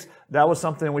mistakes. That was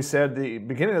something we said the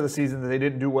beginning of the season that they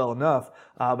didn't do well enough.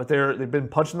 But they've been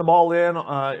punching the ball in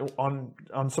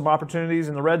on some opportunities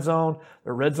in the red zone.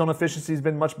 Their red zone efficiency has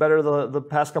been much better the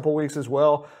past couple of weeks as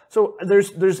well. So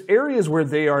there's areas where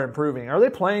they are improving. Are they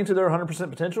playing to their 100%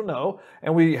 potential? No.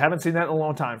 And we haven't seen that in a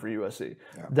long time for USC.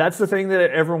 Yeah. That's the thing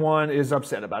that everyone is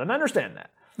upset about. And I understand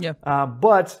that. Yeah.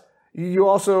 But you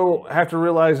also have to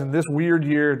realize in this weird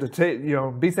year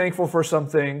to be thankful for some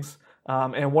things.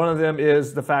 And one of them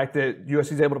is the fact that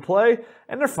USC is able to play,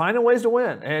 and they're finding ways to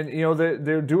win. And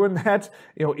they're doing that,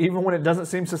 even when it doesn't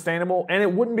seem sustainable. And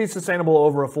it wouldn't be sustainable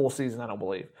over a full season, I don't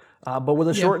believe. But with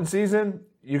a shortened season,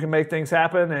 you can make things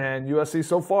happen, and USC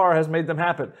so far has made them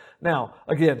happen. Now,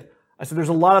 again, I said there's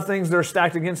a lot of things that are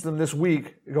stacked against them this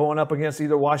week going up against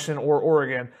either Washington or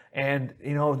Oregon. And,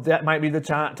 that might be the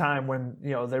time when,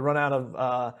 they run out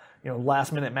of,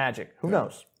 last-minute magic. Who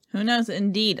knows? Who knows,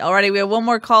 indeed. Alrighty, we have one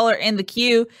more caller in the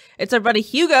queue. It's our buddy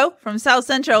Hugo from South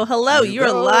Central. Hello,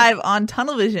 you're live on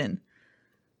Tunnel Vision.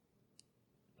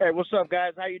 Hey, what's up,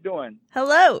 guys? How you doing?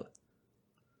 Hello.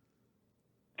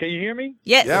 Can you hear me?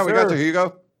 Yes. Yeah, we got you,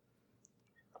 Hugo.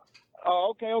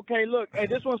 Oh, okay. Look, hey,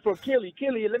 this one's for Keely.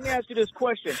 Keely, let me ask you this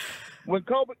question. When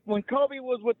Kobe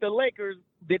was with the Lakers,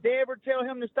 did they ever tell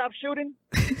him to stop shooting?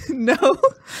 No.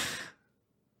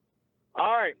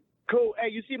 All right. Cool. Hey,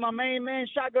 you see my main man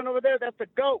Shotgun over there? That's the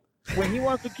GOAT. When he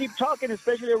wants to keep talking,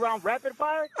 especially around rapid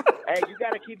fire, hey, you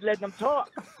got to keep letting him talk.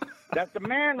 That's the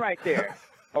man right there.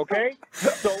 Okay?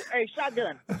 So, hey,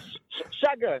 Shotgun,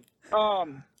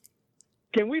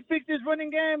 can we fix this running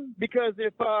game? Because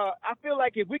I feel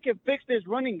like if we can fix this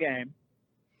running game,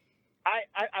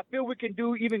 I feel we can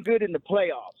do even good in the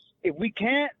playoffs. If we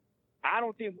can't, I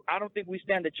don't think we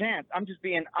stand a chance. I'm just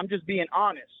being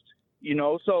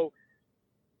honest, So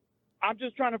I'm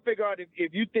just trying to figure out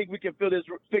if you think we can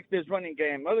fix this running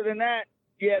game. Other than that,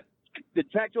 yeah, the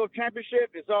Pac-12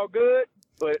 Championship is all good,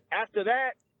 but after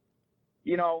that,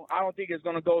 I don't think it's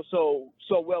going to go so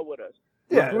well with us.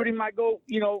 Yeah. Recruiting might go,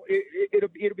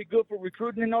 it'll be good for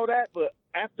recruiting and all that, but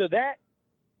after that,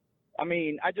 I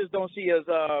mean, I just don't see us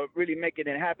really making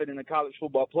it happen in the college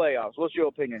football playoffs. What's your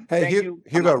opinion? Hey,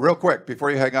 Hugo, real quick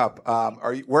before you hang up,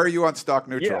 where are you on stock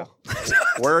neutral? Yeah.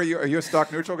 Where are you? Are you a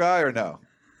stock neutral guy or no?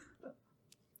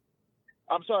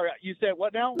 I'm sorry, you said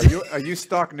what now? Are you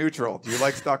stock neutral? Do you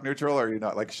like stock neutral or are you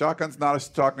not? Like Shotgun's not a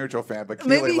stock neutral fan, but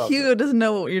Keely maybe Hugo doesn't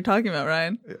know what you're talking about,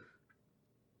 Ryan. Yeah.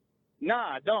 Nah,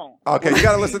 I don't. Okay, you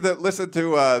got to listen to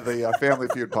the Family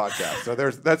Feud podcast. So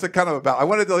that's a kind of about. I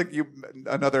wanted to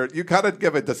you kind of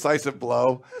give a decisive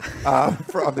blow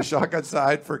from the Shotgun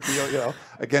side for Keely,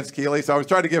 against Keely. So I was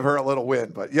trying to give her a little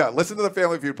win, but yeah, listen to the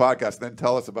Family Feud podcast, and then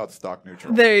tell us about stock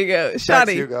neutral. There you go,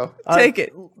 Shotty. Hugo. Take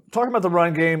it. Talking about the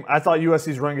run game, I thought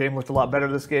USC's run game looked a lot better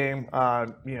this game.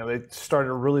 They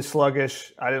started really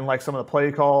sluggish. I didn't like some of the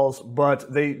play calls,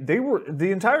 but they were the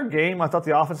entire game. I thought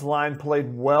the offensive line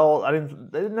played well. They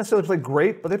didn't necessarily play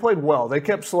great, but they played well. They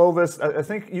kept Slovis. I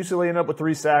think UCLA ended up with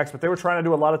 3 sacks, but they were trying to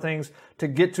do a lot of things to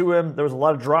get to him. There was a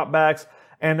lot of dropbacks,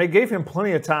 and they gave him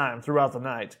plenty of time throughout the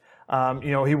night.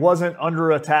 He wasn't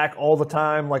under attack all the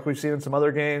time like we've seen in some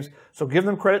other games. So give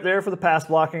them credit there for the pass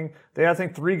blocking. They had, I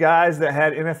think, 3 guys that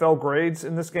had NFL grades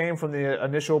in this game from the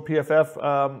initial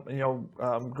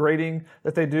PFF, grading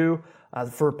that they do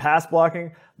for pass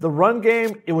blocking. The run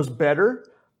game, it was better.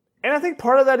 And I think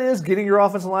part of that is getting your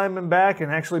offensive linemen back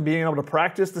and actually being able to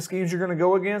practice the schemes you're going to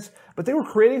go against. But they were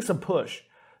creating some push.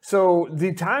 So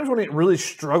the times when it really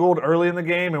struggled early in the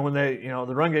game and when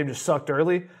the run game just sucked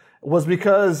early was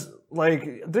because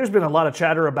there's been a lot of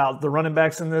chatter about the running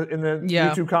backs in the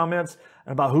YouTube comments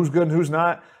and about who's good and who's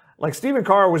not. Like Stephen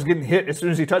Carr was getting hit as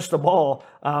soon as he touched the ball.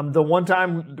 The one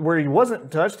time where he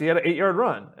wasn't touched, he had an 8-yard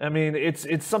run. I mean,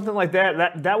 it's something like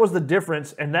that. That was the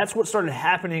difference, and that's what started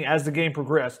happening as the game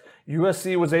progressed.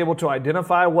 USC was able to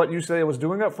identify what UCLA was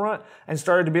doing up front and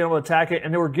started to be able to attack it,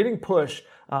 and they were getting pushed.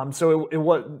 So it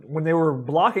was when they were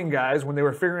blocking guys, when they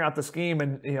were figuring out the scheme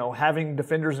and having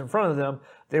defenders in front of them,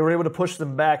 they were able to push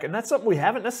them back, and that's something we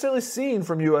haven't necessarily seen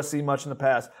from USC much in the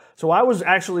past. So I was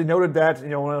actually noted that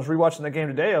when I was rewatching the game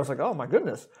today, I was like, oh my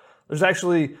goodness, there's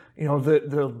actually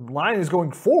the line is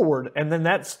going forward, and then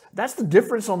that's the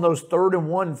difference on those 3rd and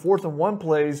 1, 4th and 1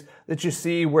 plays that you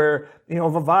see where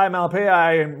Vavae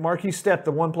Malepeai and Marquis Stepp,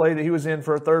 the one play that he was in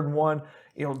for a 3rd and 1,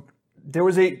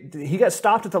 he got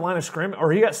stopped at the line of scrimmage,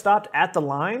 or he got stopped at the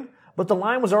line, but the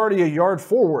line was already a yard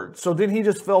forward. So then he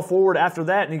just fell forward after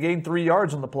that and he gained 3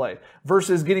 yards on the play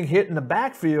versus getting hit in the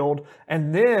backfield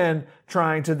and then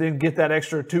trying to then get that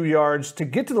extra 2 yards to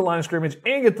get to the line of scrimmage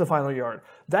and get the final yard.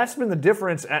 That's been the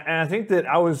difference. And I think that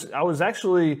I was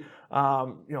actually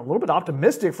a little bit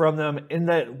optimistic from them in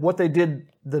that what they did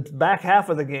the back half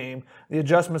of the game, the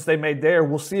adjustments they made there.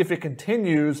 We'll see if it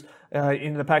continues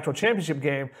in the Pac-12 Championship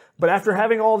game. But after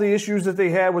having all the issues that they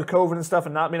had with COVID and stuff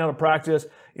and not being able to practice,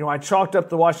 I chalked up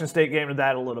the Washington State game to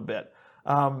that a little bit.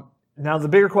 Now the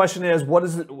bigger question is,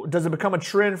 does it become a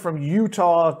trend from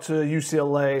Utah to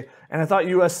UCLA? And I thought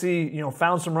USC,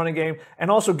 found some running game,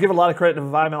 and also give a lot of credit to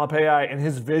Vivai Malepeai and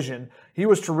his vision. He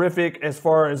was terrific as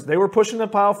far as they were pushing the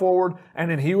pile forward,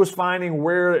 and then he was finding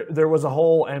where there was a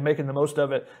hole and making the most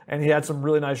of it. And he had some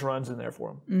really nice runs in there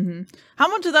for him. Mm-hmm. How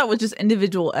much of that was just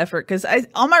individual effort? Because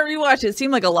on my rewatch, it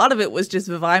seemed like a lot of it was just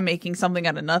Vivai making something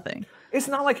out of nothing. It's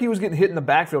not like he was getting hit in the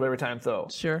backfield every time, though.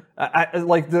 Sure.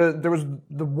 There was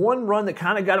the one run that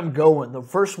kind of got him going. The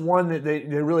first one that they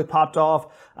really popped off.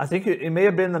 I think it may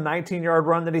have been the 19-yard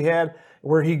run that he had,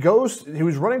 where he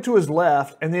was running to his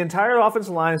left, and the entire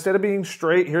offensive line, instead of being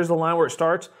straight, here's the line where it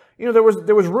starts. There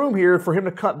was room here for him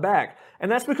to cut back.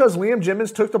 And that's because Liam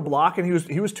Jimmons took the block and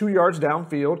he was 2 yards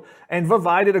downfield. And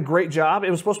Vivai did a great job.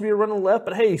 It was supposed to be a run to the left,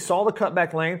 but hey, he saw the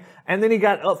cutback lane. And then he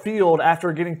got upfield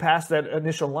after getting past that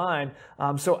initial line.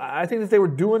 So I think that they were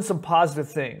doing some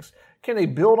positive things. Can they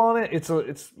build on it?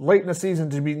 It's late in the season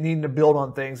to be needing to build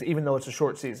on things, even though it's a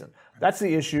short season. That's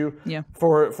the issue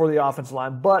for the offensive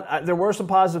line. But there were some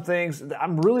positive things.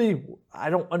 I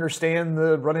don't understand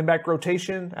the running back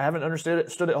rotation. I haven't understood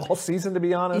it all season, to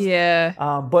be honest. Yeah.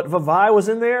 But Vivai was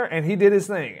in there, and he did his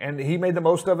thing, and he made the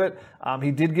most of it. He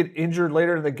did get injured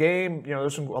later in the game.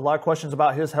 There's a lot of questions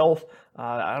about his health.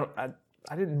 I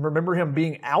didn't remember him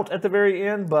being out at the very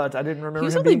end, but I didn't remember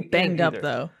him being banged up, either.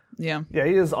 though. Yeah. Yeah,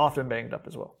 he is often banged up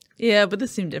as well. Yeah, but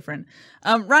this seemed different.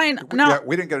 Ryan,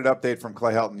 we didn't get an update from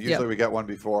Clay Helton. Usually we get one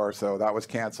before, so that was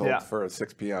canceled for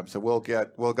 6 p.m. So we'll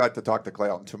get to talk to Clay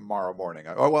Helton tomorrow morning.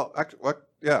 Oh well, actually,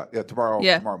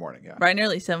 tomorrow morning. Yeah, right,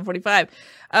 nearly 7:45.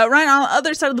 Ryan, on the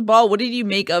other side of the ball, what did you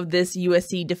make of this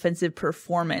USC defensive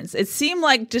performance? It seemed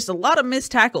like just a lot of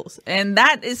missed tackles, and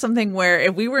that is something where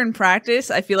if we were in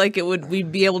practice, I feel like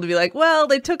we'd be able to be like, well,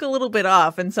 they took a little bit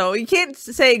off, and so you can't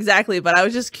say exactly, but I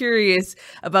was just curious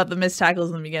about the missed tackles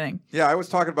in the beginning. Yeah, I was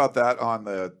talking about that on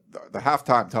the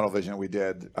halftime tunnel vision we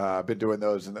did. Been doing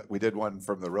those, and we did one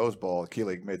from the Rose Bowl.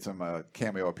 Keely made some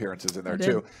cameo appearances in there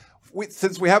too.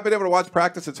 Since we haven't been able to watch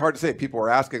practice, it's hard to say. People were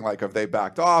asking, like, have they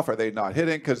backed off? Are they not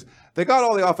hitting? Because they got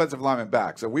all the offensive linemen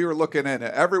back. So we were looking in, and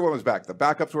everyone was back. The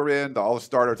backups were in, all the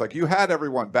starters. Like, you had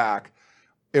everyone back.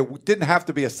 It didn't have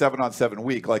to be a 7-on-7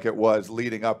 week like it was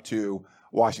leading up to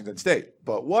Washington State.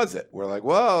 But was it? We're like,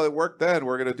 well, it worked then.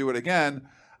 We're going to do it again.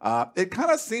 It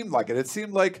kind of seemed like it. It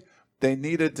seemed like they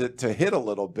needed to hit a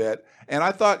little bit. And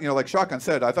I thought, like Shotgun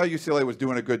said, I thought UCLA was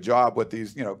doing a good job with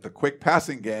these, the quick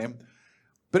passing game.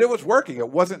 But it was working. It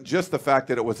wasn't just the fact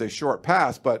that it was a short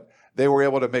pass, but they were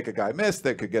able to make a guy miss.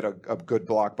 They could get a good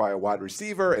block by a wide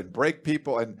receiver and break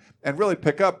people and really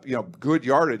pick up, good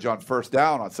yardage on first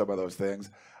down on some of those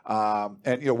things.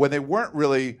 When they weren't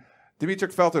really,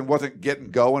 Demetric Felton wasn't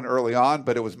getting going early on,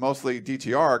 but it was mostly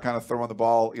DTR kind of throwing the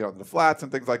ball, in the flats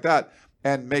and things like that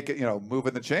and make it,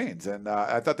 moving the chains. And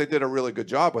I thought they did a really good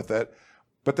job with it.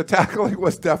 But the tackling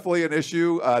was definitely an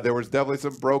issue. There was definitely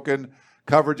some broken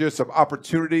coverages, some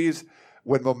opportunities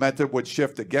when momentum would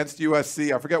shift against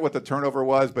USC. I forget what the turnover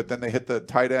was, but then they hit the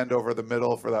tight end over the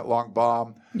middle for that long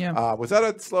bomb. Yeah. Was that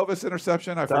a Slovis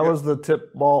interception? That was the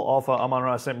tip ball off of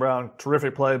Amon-Ra St. Brown.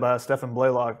 Terrific play by Stephen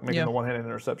Blaylock making the one-handed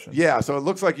interception. Yeah, so it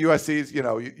looks like USC's,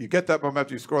 you get that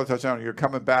momentum, you score the touchdown, and you're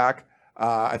coming back.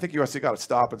 I think USC got a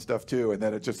stop and stuff too, and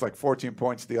then it's just like 14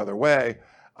 points the other way.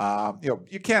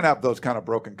 You can't have those kind of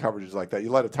broken coverages like that.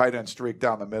 You let a tight end streak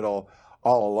down the middle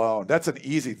all alone. That's an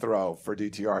easy throw for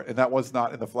DTR, and that was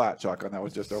not in the flat, Shotgun. That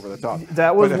was just over the top.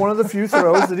 That was one of the few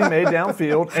throws that he made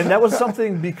downfield, and that was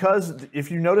something because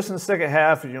if you notice in the second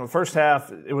half, the first half,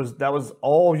 that was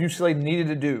all UCLA needed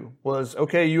to do was,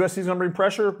 okay, USC's going to bring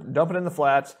pressure, dump it in the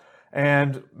flats,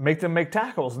 and make them make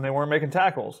tackles, and they weren't making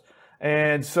tackles.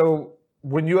 And so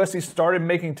when USC started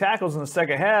making tackles in the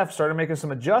second half, started making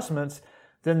some adjustments,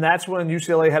 then that's when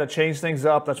UCLA had to change things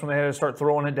up. That's when they had to start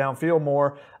throwing it downfield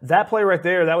more. That play right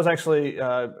there, that was actually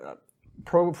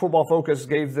Pro Football Focus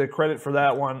gave the credit for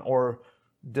that one, or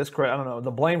discredit, I don't know, the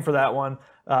blame for that one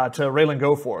to Raylan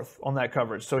Goforth on that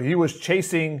coverage. So he was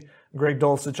chasing Greg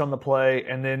Dulcich on the play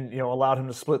and then allowed him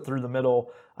to split through the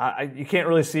middle. You can't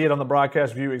really see it on the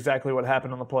broadcast view exactly what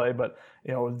happened on the play, but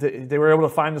they were able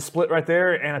to find the split right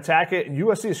there and attack it.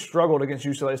 USC has struggled against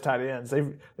UCLA's tight ends.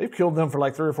 They've killed them for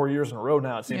like 3 or 4 years in a row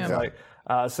now, it seems like.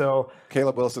 So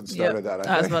Caleb Wilson started that.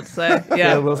 I was about to say,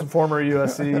 yeah. Caleb Wilson, former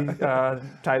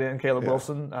USC tight end Caleb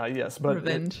Wilson, yes. But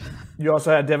Revenge. You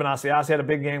also had Devin Asiasi had a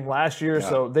big game last year,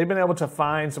 so they've been able to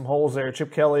find some holes there.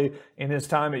 Chip Kelly, in his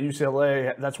time at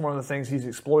UCLA, that's one of the things he's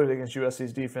exploited against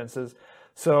USC's defenses.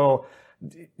 So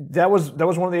that was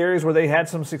one of the areas where they had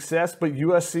some success. But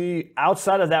USC,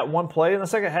 outside of that one play in the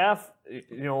second half,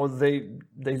 they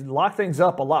locked things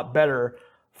up a lot better.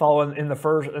 Following in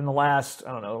the last,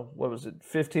 I don't know, what was it,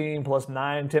 15 plus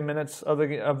 9, 10 minutes of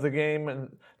the game,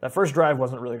 and that first drive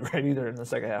wasn't really great either in the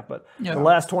second half. But the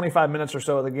last 25 minutes or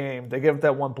so of the game, they gave it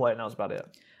that one play, and that was about it.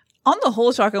 On the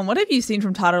whole, Shotgun, what have you seen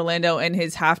from Todd Orlando and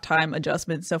his halftime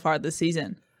adjustments so far this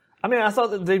season? I mean, I thought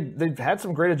that they've had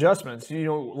some great adjustments.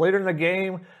 Later in the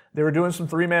game, they were doing some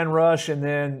 3-man rush and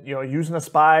then, using a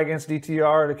spy against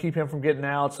DTR to keep him from getting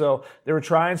out. So they were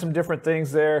trying some different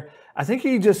things there. I think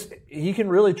he can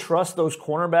really trust those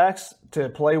cornerbacks to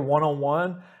play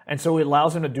one-on-one. And so it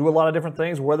allows him to do a lot of different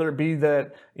things, whether it be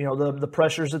that, the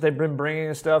pressures that they've been bringing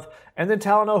and stuff. And then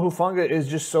Talanoa Hufanga is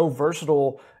just so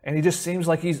versatile, and he just seems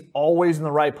like he's always in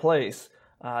the right place.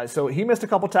 So he missed a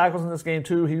couple tackles in this game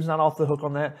too. He was not off the hook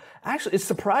on that. Actually, it's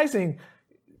surprising.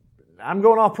 I'm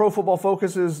going off Pro Football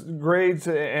Focus's grades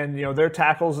and their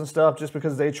tackles and stuff just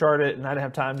because they chart it, and I didn't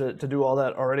have time to do all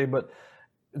that already. But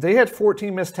they had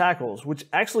 14 missed tackles, which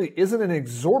actually isn't an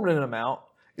exorbitant amount.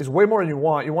 It's way more than you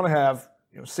want. You want to have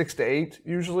 6 to 8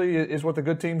 usually is what the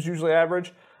good teams usually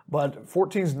average. But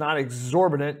 14 is not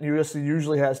exorbitant. USC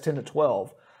usually has 10 to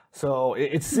 12. So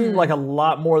it seemed like a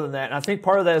lot more than that. And I think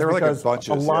part of that is because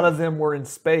a lot of them were in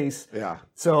space. Yeah.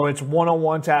 So it's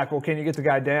one-on-one tackle. Can you get the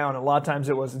guy down? And a lot of times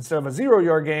it was, instead of a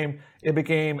 0-yard game, it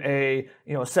became a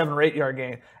 7 or 8-yard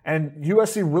game. And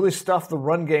USC really stuffed the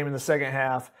run game in the second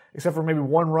half, except for maybe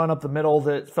one run up the middle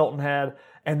that Felton had.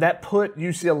 And that put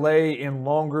UCLA in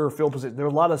longer field position. There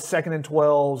were a lot of 2nd and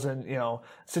 12s and,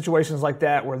 situations like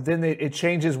that where then it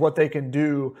changes what they can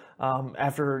do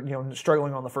after,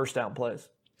 struggling on the first down plays.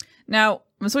 Now,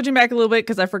 I'm switching back a little bit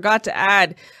because I forgot to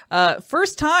add,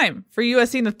 first time for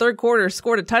USC in the third quarter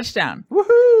scored a touchdown.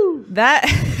 Woohoo! That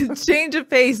change of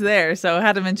pace there, so I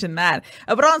had to mention that.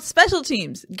 But on special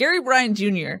teams, Gary Bryant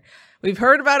Jr., we've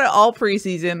heard about it all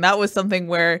preseason. That was something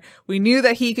where we knew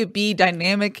that he could be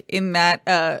dynamic in that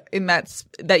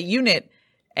unit.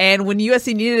 And when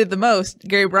USC needed it the most,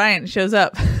 Gary Bryant shows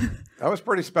up. That was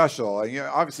pretty special.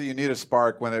 Obviously, you need a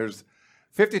spark when there's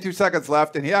 52 seconds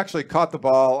left, and he actually caught the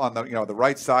ball on the the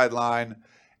right sideline,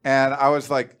 and I was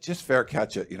like, just fair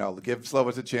catch it, give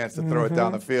Slovis a chance to throw it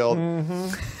down the field.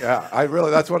 Yeah,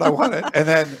 that's what I wanted. And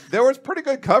then there was pretty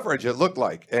good coverage, it looked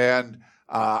like, and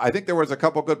I think there was a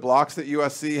couple good blocks that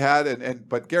USC had,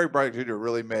 but Gary Bryant Jr.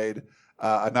 really made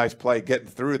a nice play getting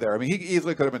through there. I mean, he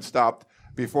easily could have been stopped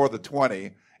before the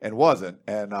 20 and wasn't,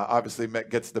 and obviously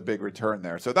gets the big return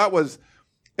there. So that was.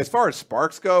 As far as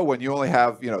sparks go, when you only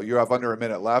have, you have under a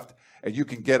minute left and you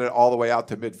can get it all the way out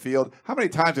to midfield, how many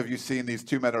times have you seen these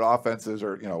 2-minute offenses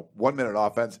or, 1-minute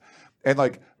offense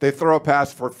and they throw a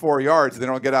pass for 4 yards and they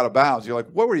don't get out of bounds? You're like,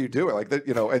 what were you doing?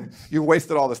 And you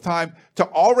wasted all this time to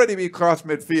already be across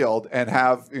midfield and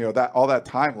have, all that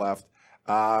time left.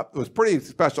 It was pretty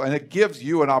special, and it gives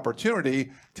you an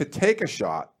opportunity to take a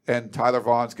shot, and Tyler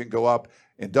Vaughns can go up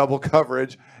in double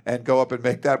coverage and go up and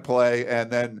make that play,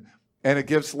 and it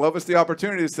gives Slovis the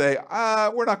opportunity to say,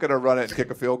 we're not going to run it and kick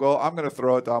a field goal. I'm going to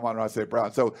throw it to Amon-Ra St.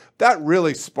 Brown. So that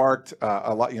really sparked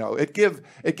a lot. It gave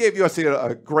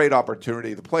USC a great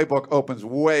opportunity. The playbook opens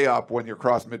way up when you're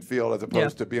cross midfield as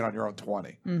opposed to being on your own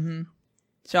 20. Mm-hmm.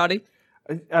 Shoddy?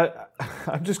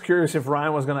 I'm just curious if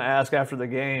Ryan was going to ask after the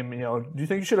game, do you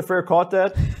think you should have fair caught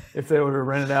that if they would have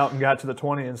ran it out and got to the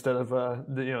 20 instead of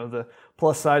the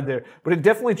plus side there? But it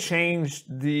definitely changed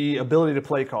the ability to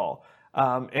play call.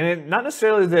 And not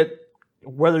necessarily that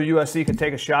whether USC could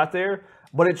take a shot there,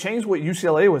 but it changed what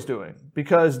UCLA was doing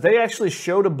because they actually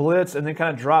showed a blitz and then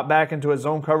kind of dropped back into a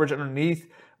zone coverage underneath,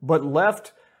 but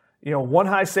left, one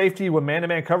high safety with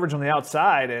man-to-man coverage on the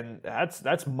outside, and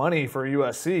that's money for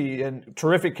USC. And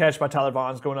terrific catch by Tyler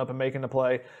Vaughns going up and making the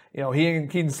play. He and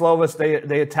Keaton Slovis,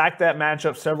 they attacked that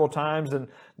matchup several times, and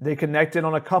they connected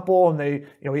on a couple, and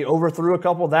he overthrew a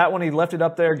couple. That one, he left it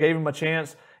up there, gave him a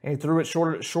chance. And he threw it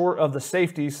short of the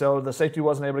safety, so the safety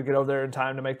wasn't able to get over there in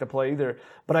time to make the play either.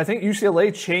 But I think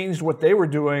UCLA changed what they were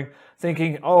doing,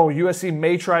 thinking, USC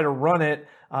may try to run it,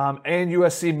 and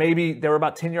USC, maybe they were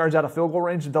about 10 yards out of field goal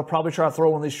range. They'll probably try to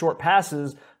throw one of these short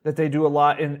passes that they do a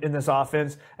lot in this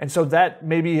offense. And so that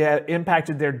maybe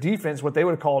impacted their defense, what they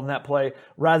would have called in that play,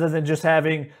 rather than just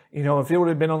having, if it would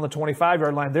have been on the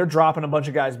 25-yard line, they're dropping a bunch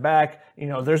of guys back.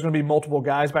 There's going to be multiple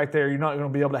guys back there. You're not going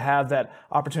to be able to have that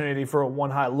opportunity for a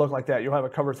one-high look like that. You'll have a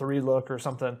cover 3 look or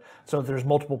something. So there's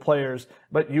multiple players.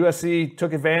 But USC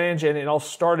took advantage, and it all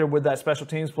started with that special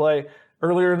teams play.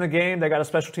 Earlier in the game, they got a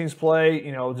special teams play,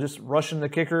 just rushing the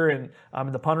kicker and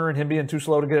the punter and him being too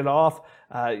slow to get it off.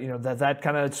 That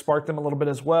kind of sparked them a little bit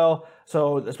as well.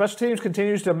 So the special teams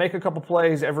continues to make a couple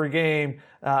plays every game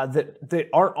that they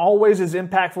aren't always as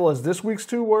impactful as this week's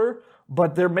 2 were,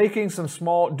 but they're doing some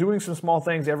small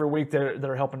things every week that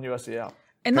are helping USC out.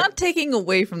 And not taking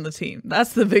away from the team.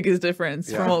 That's the biggest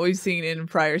difference from what we've seen in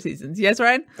prior seasons. Yes,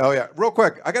 Ryan? Oh, yeah. Real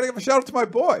quick, I got to give a shout out to my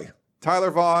boy,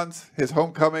 Tyler Vaughn's, his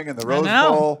homecoming in the Rose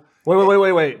Bowl.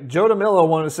 Wait. Joe DeMillo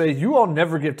wanted to say, you all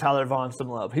never give Tyler Vaughn some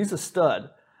love. He's a stud.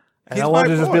 And I wanted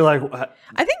to just be like...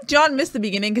 I think John missed the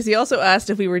beginning because he also asked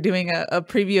if we were doing a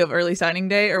preview of early signing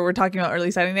day, or we're talking about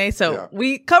early signing day. So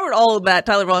we covered all of that,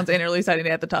 Tyler Vaughn's and early signing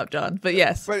day at the top, John. But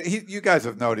yes. But you guys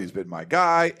have known he's been my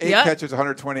guy. 8 catches,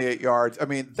 128 yards. I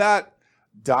mean, that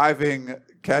diving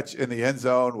catch in the end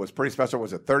zone was pretty special.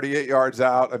 Was it 38 yards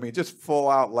out? I mean, just full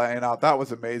out laying out. That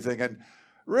was amazing. And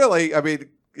really, I mean,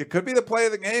 it could be the play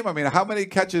of the game. I mean, how many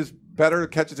better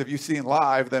catches have you seen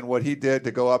live than what he did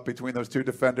to go up between those 2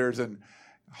 defenders and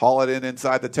haul it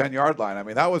inside the 10-yard line? I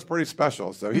mean, that was pretty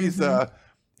special. So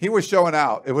he was showing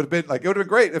out. It would have been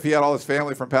great if he had all his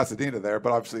family from Pasadena there,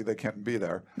 but obviously they can't be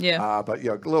there. Yeah. But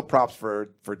little props for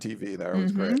TV there. It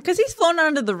was great. Because he's flown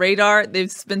under the radar.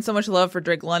 There's been so much love for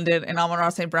Drake London and Amon-Ra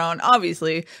St. Brown,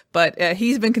 obviously, but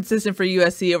he's been consistent for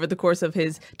USC over the course of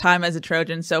his time as a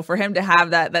Trojan. So for him to have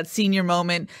that senior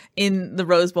moment in the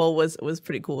Rose Bowl was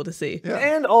pretty cool to see. Yeah.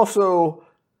 And also,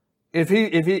 if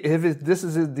this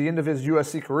is the end of his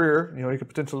USC career, he could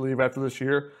potentially leave after this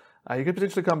year. He could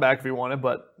potentially come back if he wanted,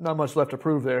 but not much left to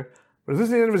prove there. But if this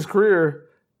is the end of his career,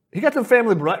 he got some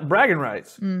family bragging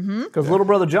rights. Because little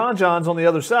brother John's on the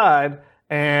other side,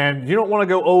 and you don't want to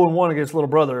go 0-1 against little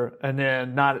brother and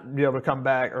then not be able to come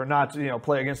back or not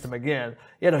play against him again.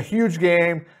 He had a huge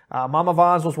game. Mama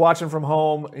Vons was watching from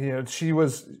home. She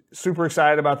was super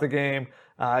excited about the game.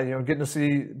 Getting to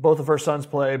see both of her sons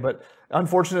play, but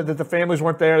unfortunate that the families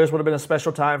weren't there. This would have been a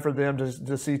special time for them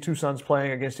to see 2 sons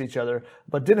playing against each other,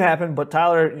 but didn't happen. But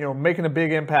Tyler, making a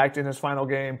big impact in his final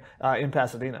game in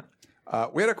Pasadena.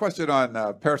 We had a question on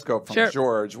Periscope from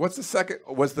George. Was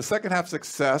the second half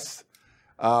success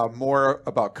more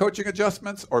about coaching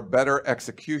adjustments or better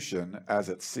execution as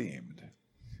it seemed?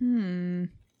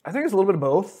 I think it's a little bit of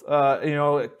both.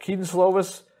 Keaton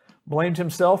Slovis blamed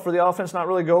himself for the offense not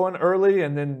really going early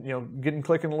and then getting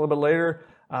clicking a little bit later.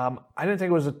 I didn't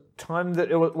think it was a ton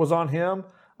that it was on him,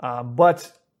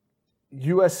 but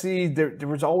USC there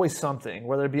was always something,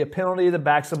 whether it be a penalty that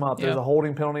backs them up. There's a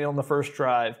holding penalty on the first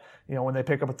drive. When they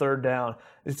pick up a 3rd down,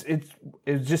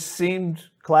 it just seemed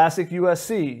classic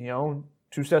USC.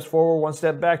 2 steps forward, 1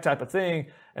 step back type of thing,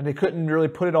 and they couldn't really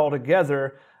put it all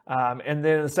together. And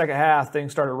then in the second half,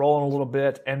 things started rolling a little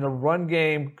bit, and the run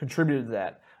game contributed to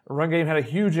that. The run game had a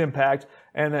huge impact,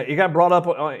 and it got brought up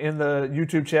in the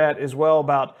YouTube chat as well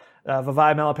about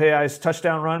Vavae Malepeai's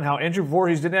touchdown run, how Andrew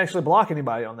Voorhees didn't actually block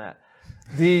anybody on that.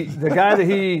 The guy that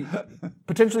he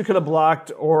potentially could have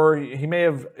blocked, or he may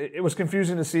have, it was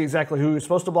confusing to see exactly who he was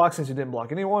supposed to block since he didn't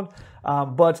block anyone.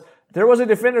 But there was a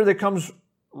defender that comes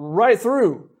right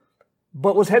through,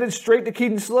 but was headed straight to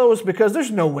Keaton Slovis because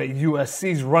there's no way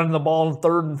USC's running the ball on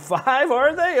 3rd and 5,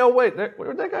 are they? Oh, wait,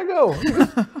 where'd that guy go?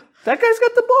 That guy's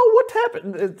got the ball. What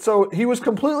happened? So he was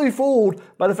completely fooled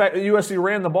by the fact that USC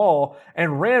ran the ball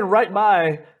and ran right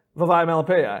by Vavae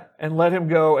Malepeai and let him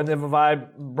go, and then Vavae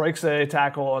breaks a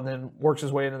tackle and then works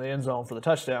his way into the end zone for the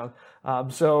touchdown.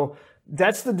 So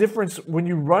that's the difference when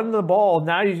you run the ball.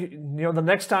 Now the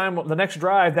next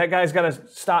drive, that guy's got to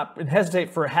stop and hesitate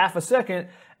for half a second.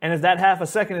 And if that half a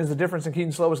second is the difference in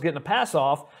Keaton Slovis getting a pass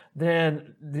off,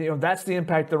 then that's the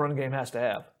impact the run game has to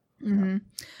have. We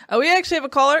actually have a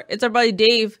caller. It's our buddy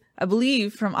Dave, I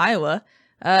believe, from Iowa.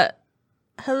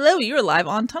 Hello, you're live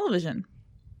on television.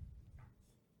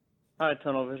 Hi,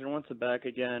 Tunnel Vision. Once back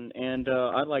again, and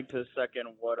I'd like to second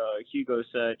what Hugo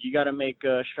said. You got to make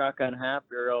Shotgun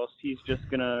happy, or else he's just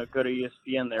gonna go to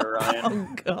ESPN there, Ryan. Oh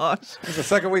gosh, it's the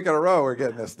 2nd week in a row we're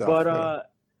getting this stuff. But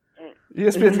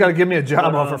ESPN's got to give me a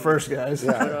job offer first, guys.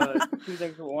 Yeah. But, two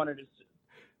things I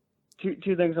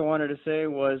wanted to say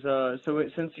was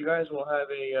since you guys will have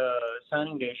a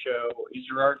signing day show, is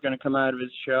Gerard going to come out of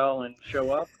his shell and show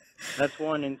up? That's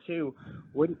one. And two,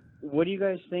 what do you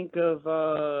guys think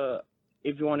of,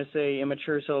 if you want to say,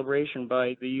 immature celebration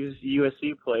by the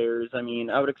USC players? I mean,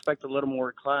 I would expect a little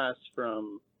more class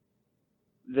from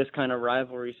this kind of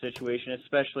rivalry situation,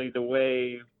 especially the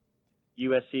way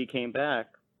USC came back.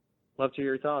 Love to hear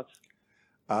your thoughts.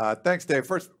 Thanks, Dave.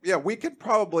 First, yeah, we could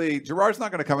probably, Gerard's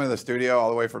not going to come into the studio all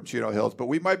the way from Chino Hills, but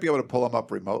we might be able to pull him up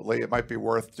remotely. It might be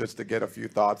worth just to get a few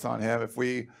thoughts on him. If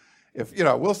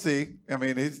we'll see. I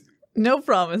mean, he's no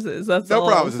promises. That's no all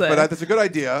promises, I'll say. but that's a good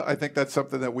idea. I think that's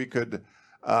something that we could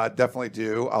definitely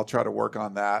do. I'll try to work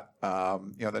on that,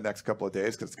 the next couple of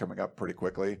days because it's coming up pretty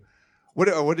quickly.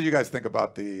 What do you guys think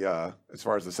about the as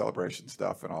far as the celebration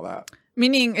stuff and all that?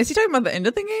 Meaning, is he talking about the end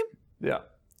of the game? Yeah.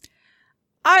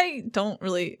 I don't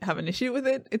really have an issue with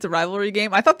it. It's a rivalry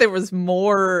game. I thought there was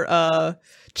more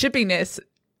chippiness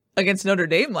against Notre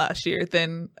Dame last year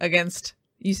than against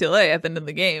UCLA at the end of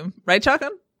the game. Right,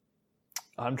 Shotgun?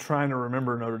 I'm trying to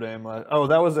remember Notre Dame.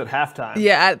 That was at halftime.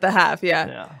 Yeah, at the half, yeah.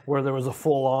 Yeah, where there was a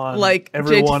full-on, like,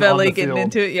 everyone on the getting field.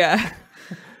 into it, yeah.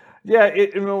 Yeah,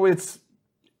 it's,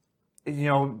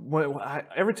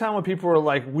 every time when people are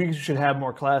like, we should have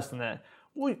more class than that.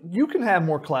 Well, you can have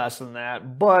more class than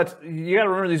that, but you got to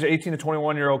remember these are 18 to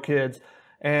 21-year-old kids,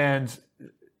 and,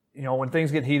 when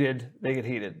things get heated, they get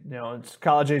heated. It's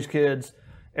college-age kids.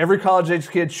 Every college-age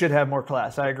kid should have more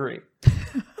class. I agree.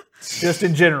 Just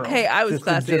in general. Hey, I was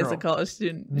classy as a college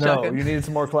student. No, you needed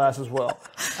some more class as well.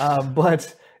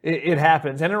 But it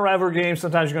happens. And in a rivalry game,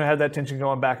 sometimes you're going to have that tension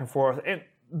going back and forth. And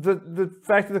the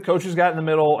fact that the coaches got in the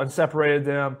middle and separated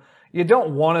them, you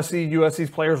don't want to see USC's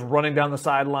players running down the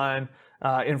sideline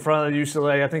in front of the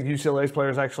UCLA. I think UCLA's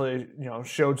players actually,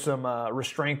 showed some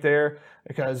restraint there,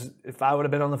 because if I would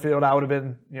have been on the field, I would have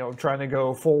been, trying to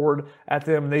go forward at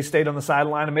them, and they stayed on the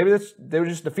sideline, and maybe they were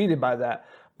just defeated by that.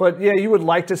 But yeah, you would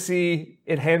like to see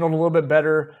it handled a little bit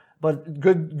better. But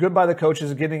good by the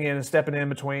coaches getting in and stepping in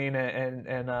between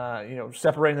and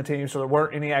separating the team so there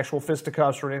weren't any actual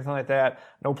fisticuffs or anything like that.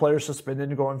 No players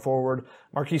suspended going forward.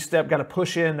 Marquise Stepp got a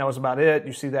push in. That was about it.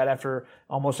 You see that after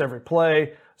almost every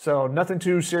play. So nothing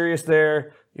too serious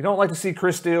there. You don't like to see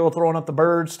Chris Steele throwing up the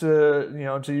birds to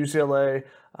UCLA,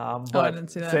 but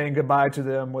saying goodbye to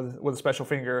them with a special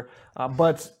finger.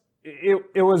 But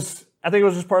it was, I think it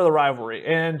was just part of the rivalry.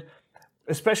 And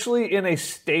especially in a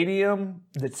stadium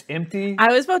that's empty.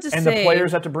 I was about to say. And the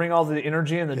players have to bring all the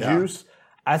energy and the juice.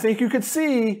 I think you could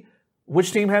see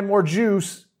which team had more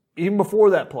juice even before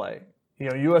that play.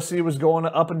 USC was going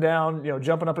up and down,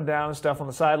 jumping up and down and stuff on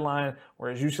the sideline,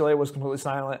 whereas UCLA was completely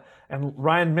silent. And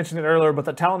Ryan mentioned it earlier, but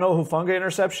the Talanoa Hufanga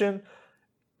interception,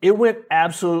 it went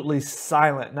absolutely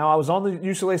silent. Now, I was on the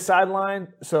UCLA sideline,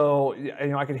 so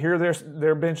I could hear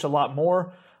their bench a lot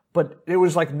more. But it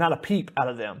was like not a peep out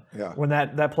of them when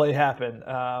that play happened.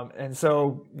 And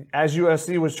so as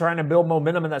USC was trying to build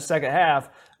momentum in that second half,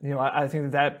 I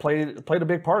think that played a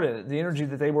big part in it, the energy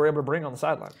that they were able to bring on the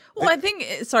sideline. Well, I think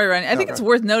it's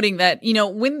worth noting that,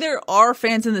 when there are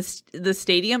fans in the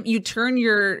stadium, you turn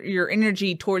your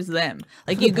energy towards them.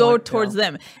 Like you go towards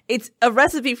them. It's a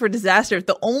recipe for disaster if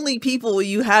the only people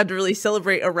you have to really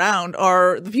celebrate around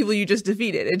are the people you just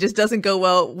defeated. It just doesn't go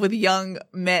well with young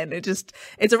men. It's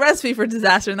a recipe for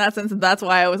disaster in that sense. And that's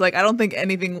why I was like, I don't think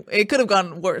it could have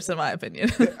gone worse in my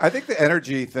opinion. I think the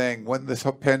energy thing, when this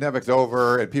pandemic's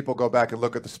over and people go back and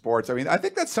look at the sports, I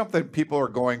think that's something people are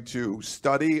going to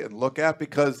study and look at,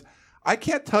 because I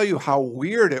can't tell you how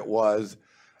weird it was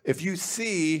if you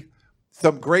see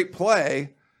some great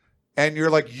play and you're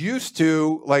like used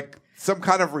to like some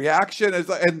kind of reaction you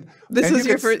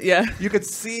could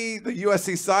see the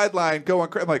USC sideline going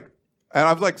crazy. And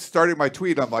I'm like starting my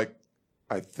tweet. I'm like,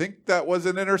 I think that was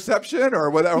an interception or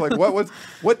whatever. Like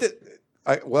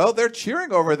well, they're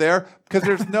cheering over there because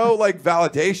there's no like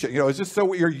validation. It's just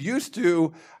so you're used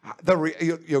to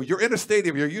you're in a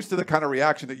stadium. You're used to the kind of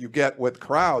reaction that you get with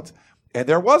crowds, and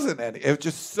there wasn't any. It was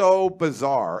just so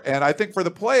bizarre. And I think for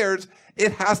the players,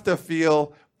 it has to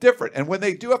feel different. And when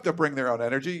they do have to bring their own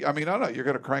energy, I don't know, you're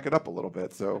going to crank it up a little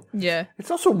bit. So yeah,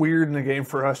 it's also weird in the game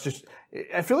for us.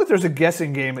 I feel like there's a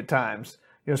guessing game at times.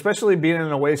 Especially being in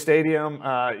an away stadium,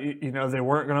 they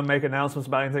weren't going to make announcements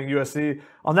about anything USC.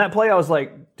 On that play, I was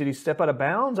like, did he step out of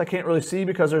bounds? I can't really see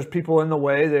because there's people in the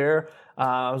way there.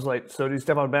 I was like, so did he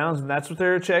step out of bounds? And that's what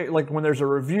they're checking. Like when there's a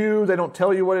review, they don't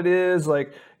tell you what it is.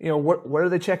 Like, what are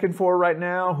they checking for right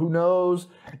now? Who knows?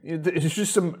 It's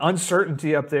just some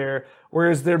uncertainty up there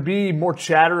Whereas there'd be more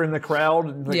chatter in the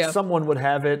crowd, like Yeah. someone would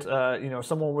have it,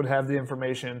 someone would have the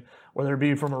information, whether it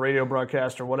be from a radio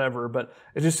broadcast or whatever. But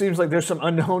it just seems like there's some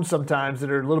unknowns sometimes that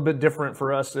are a little bit different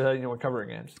for us, when covering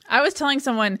games. I was telling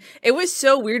someone it was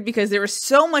so weird because there was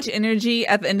so much energy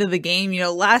at the end of the game,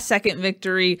 last second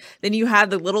victory. Then you had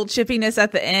the little chippiness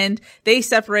at the end. They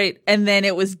separate and then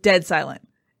it was dead silent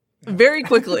very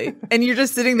quickly. And you're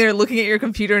just sitting there looking at your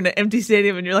computer in an empty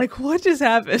stadium and you're like, what just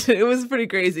happened? It was pretty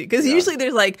crazy because usually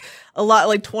there's like a lot,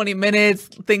 like 20 minutes,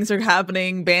 things are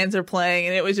happening, bands are playing,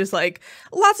 and it was just like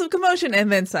lots of commotion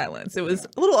and then silence. It was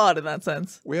a little odd in that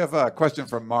sense. We have a question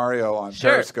from Mario on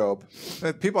Sure. Periscope.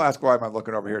 People ask why am I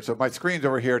looking over here. So my screen's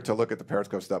over here to look at the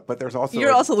Periscope stuff, but there's also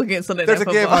You're also looking at Sunday there's Night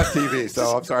a game Football. on TV,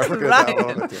 so I'm sorry, I'm looking at that a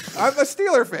little bit too. I'm a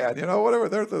Steeler fan, whatever.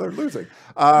 They're losing.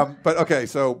 But okay,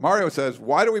 so Mario says,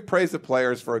 why do we praise the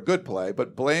players for a good play,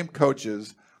 but blame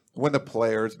coaches when the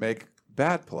players make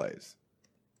bad plays?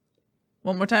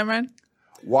 One more time, Ryan.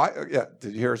 Why? Yeah.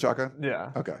 Did you hear a shotgun?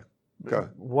 Yeah. Okay. Go.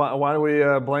 Why do we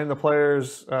blame the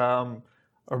players? Well,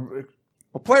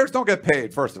 players don't get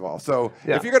paid, first of all. So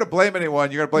if you're going to blame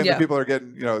anyone, you're going to blame the people that are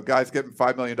getting, guys getting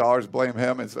 $5 million, blame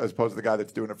him as opposed to the guy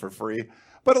that's doing it for free.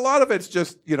 But a lot of it's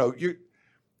just, if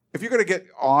you're going to get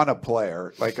on a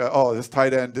player, like, this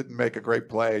tight end didn't make a great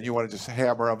play and you want to just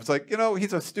hammer him. It's like,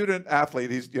 he's a student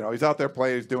athlete. He's out there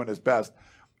playing, he's doing his best.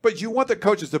 But you want the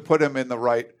coaches to put him in the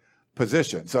right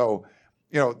position. So,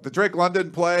 the Drake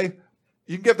London play,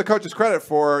 you can give the coaches credit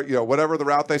for, whatever the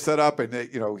route they set up and,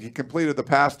 he completed the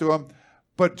pass to him.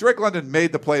 But Drake London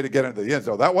made the play to get into the end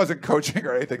zone. That wasn't coaching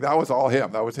or anything. That was all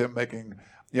him. That was him making,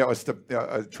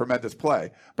 a tremendous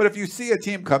play. But if you see a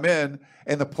team come in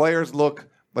and the players look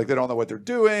like they don't know what they're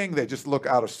doing, they just look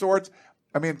out of sorts.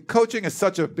 I mean, coaching is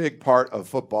such a big part of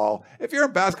football. If you're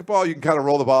in basketball, you can kind of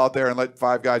roll the ball out there and let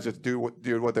five guys just do what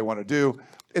they want to do.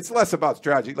 It's less about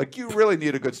strategy. Like, you really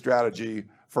need a good strategy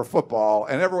for football.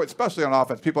 And everyone, especially on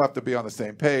offense, people have to be on the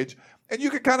same page. And you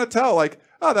can kind of tell, like,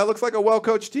 that looks like a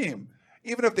well-coached team.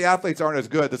 Even if the athletes aren't as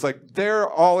good, it's like they're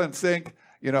all in sync.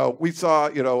 We saw,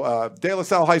 De La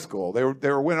Salle High School. They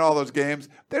were winning all those games.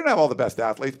 They didn't have all the best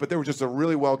athletes, but they were just a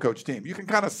really well-coached team. You can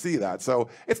kind of see that. So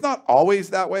it's not always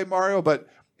that way, Mario, but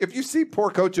if you see poor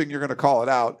coaching, you're going to call it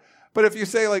out. But if you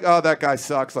say, like, that guy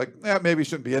sucks, like, maybe he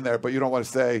shouldn't be in there, but you don't want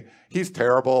to say he's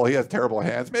terrible, he has terrible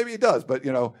hands. Maybe he does, but,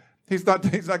 he's not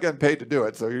getting paid to do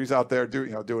it. So he's out there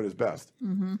doing his best.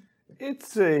 Mm-hmm.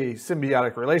 It's a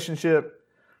symbiotic relationship.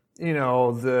 Do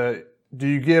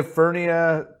you give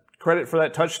Fernia credit for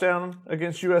that touchdown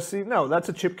against USC? No, that's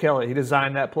a Chip Kelly. He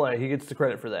designed that play. He gets the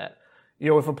credit for that.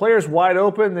 If a player's wide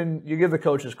open, then you give the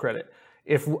coaches credit.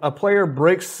 If a player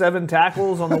breaks 7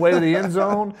 tackles on the way to the end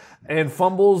zone and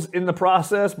fumbles in the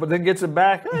process, but then gets it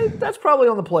back, that's probably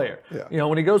on the player. Yeah.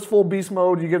 When he goes full beast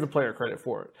mode, you give the player credit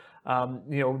for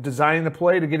it. Designing the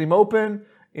play to get him open.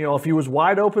 If he was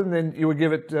wide open, then you would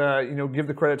give it, give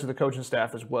the credit to the coaching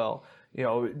staff as well.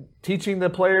 Teaching the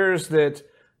players that,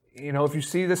 if you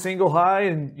see the single high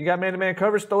and you got man-to-man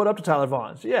coverage, throw it up to Tyler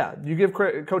Vaughn. So, you give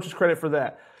coaches credit for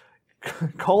that.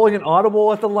 Calling an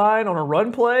audible at the line on a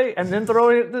run play and then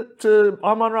throwing it to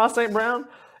Amon-Ra St. Brown,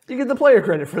 you get the player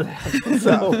credit for that.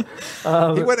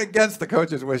 So he went against the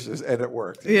coach's wishes and it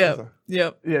worked. Yeah.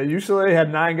 Yep. Yeah. UCLA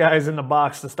had 9 guys in the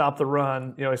box to stop the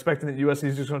run, expecting that USC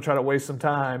is just going to try to waste some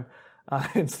time.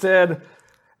 Instead,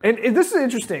 and this is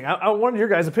interesting. I wanted your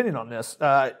guys' opinion on this.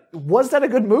 Was that a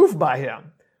good move by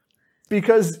him?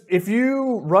 Because if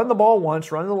you run the ball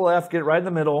once, run to the left, get right in the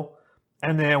middle,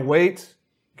 and then wait,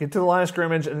 get to the line of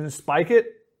scrimmage, and then spike it,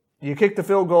 you kick the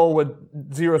field goal with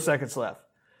 0 seconds left.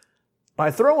 By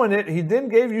throwing it, he then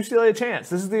gave UCLA a chance.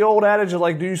 This is the old adage of,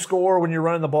 like, do you score when you're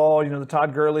running the ball? The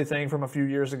Todd Gurley thing from a few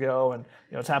years ago, and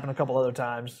it's happened a couple other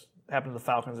times. Happened to the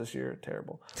Falcons this year,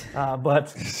 terrible.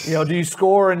 But do you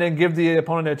score and then give the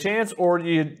opponent a chance, or do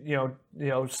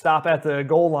you stop at the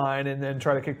goal line and then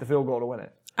try to kick the field goal to win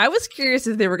it? I was curious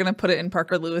if they were going to put it in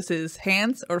Parker Lewis's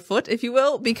hands or foot, if you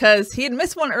will, because he had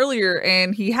missed one earlier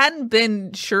and he hadn't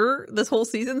been sure this whole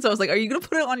season. So I was like, are you going to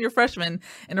put it on your freshman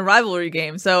in a rivalry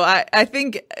game? So I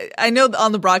think, I know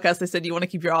on the broadcast they said you want to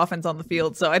keep your offense on the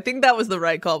field. So I think that was the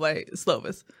right call by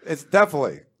Slovis. It's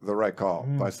definitely the right call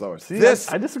by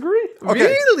Slovis. I disagree. Okay,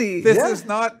 really? This is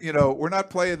not, we're not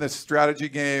playing this strategy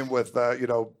game with,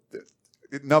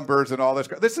 numbers and all this.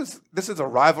 This is a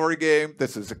rivalry game.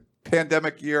 This is a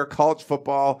pandemic year, college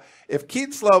football. If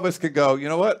Keaton Slovis can go, you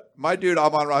know what? My dude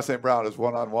Amon-Ra St. Brown is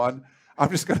one-on-one. I'm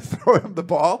just going to throw him the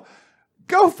ball.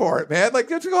 Go for it, man. Like,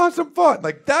 let's go have some fun.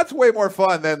 Like, that's way more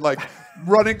fun than, like,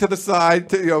 running to the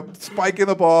side, spiking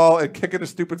the ball and kicking a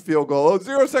stupid field goal. Oh,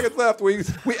 0 seconds left. We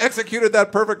executed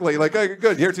that perfectly. Like, okay,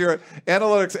 good. Here's your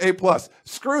analytics A+.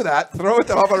 Screw that. Throw it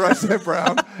to Amon-Ra St.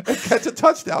 Brown and catch a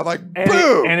touchdown. Like,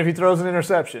 boom. And if he throws an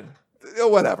interception.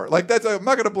 Whatever. Like I'm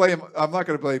not going to blame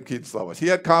Keith Slovis. He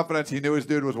had confidence. He knew his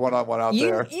dude was one-on-one out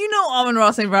there. You know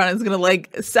Amon-Ra St. Brown is going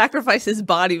to sacrifice his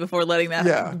body before letting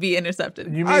that be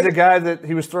intercepted. You mean the guy that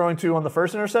he was throwing to on the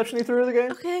first interception he threw of the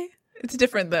game? Okay. It's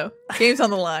different, though. Game's on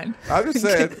the line. I'm just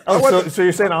saying. So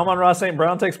you're saying Amon-Ra St.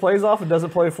 Brown takes plays off and doesn't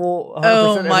play full 100%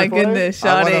 Oh, my goodness,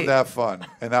 I want him to have fun,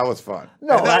 and that was fun.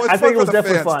 No, I think it was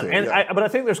definitely fun. Too, but I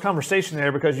think there's conversation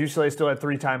there because UCLA still had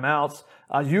 3 timeouts.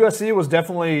 USC was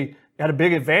definitely had a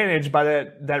big advantage by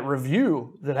that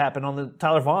review that happened on the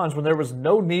Tyler Vaughn's when there was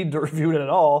no need to review it at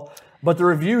all. But the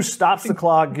review stops the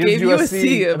clock, gives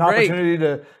USC an opportunity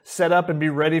to set up and be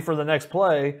ready for the next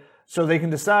play so they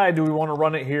can decide, do we want to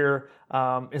run it here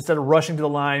instead of rushing to the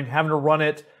line, having to run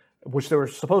it, which they were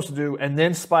supposed to do, and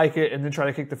then spike it and then try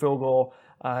to kick the field goal.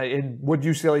 And would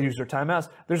UCLA use their timeouts?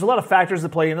 There's a lot of factors that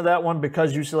play into that one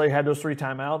because UCLA had those 3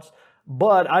 timeouts.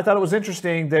 But I thought it was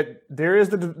interesting that there is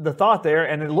the thought there,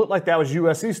 and it looked like that was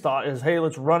USC's thought is, hey,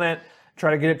 let's run it,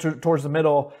 try to get it towards the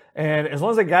middle. And as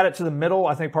long as they got it to the middle,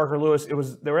 I think Parker Lewis,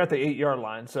 they were at the 8-yard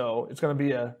line. So it's going to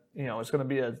be a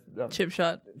chip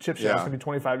shot. Chip shot. It's going to be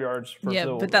 25 yards for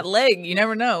Yeah, but that leg, you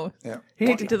never know. Yeah. He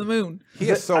kicked it to the moon. He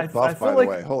is so buff, by the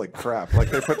way. Holy crap. Like,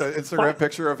 they put the Instagram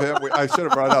picture of him. I should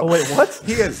have brought it up. Oh, wait, what?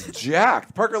 He is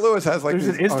jacked. Parker Lewis has There's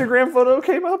an Instagram photo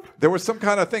came up? There was some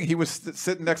kind of thing. He was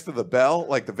sitting next to the bell,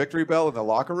 like the victory bell in the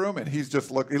locker room, and he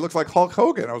looks like Hulk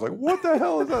Hogan. I was like, what the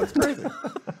hell is that? It's crazy.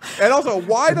 And also,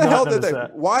 why did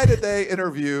they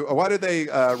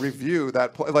review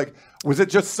that play? Like, was it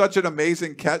just such an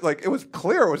amazing catch? Like, it was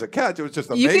clear it was a catch. It was just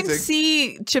amazing. You can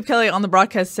see Chip Kelly on the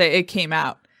broadcast say it came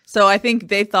out. So I think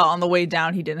they thought on the way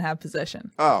down he didn't have possession.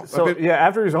 Oh, so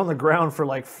after he was on the ground for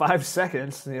like 5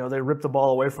 seconds, they ripped the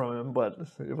ball away from him. But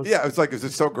it was is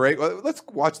it so great? Well, let's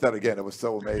watch that again. It was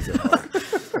so amazing.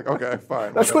 Like, okay,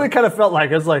 fine. That's what it kind of felt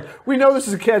like. It's like, we know this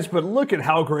is a catch, but look at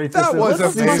how great this is.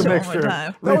 Let's see some extra.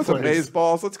 That was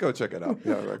amazeballs. Let's go check it out.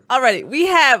 Yeah, Alrighty, we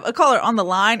have a caller on the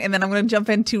line, and then I'm going to jump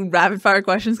into rapid fire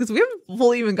questions because we haven't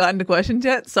fully even gotten to questions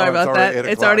yet. Sorry about that.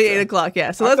 It's already 8 o'clock.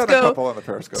 Yeah, so let's go a couple on the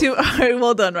Periscope. All right,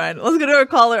 well done, Ryan. Let's go to our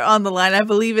caller on the line. I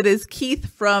believe it is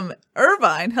Keith from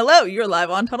Irvine. Hello, you're live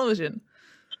on Tunnel Vision.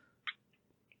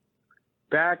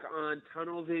 Back on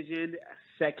Tunnel Vision,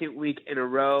 second week in a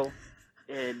row,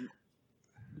 and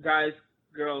guys,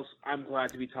 girls, I'm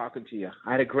glad to be talking to you.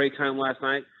 I had a great time last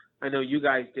night. I know you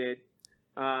guys did.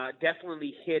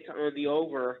 Definitely hit on the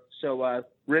over, so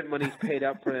rent money's paid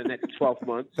up for the next 12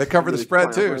 months. They cover the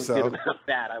spread too, so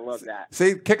that I love that.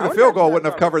 See, kicking the field goal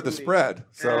wouldn't have covered the spread.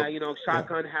 So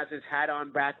Shotgun has his hat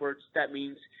on backwards. That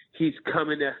means he's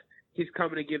coming to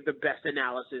give the best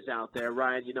analysis out there.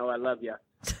 Ryan, I love you.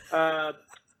 Talanoa.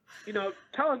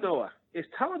 Is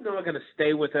Talanoa going to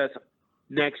stay with us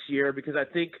next year? Because I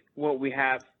think what we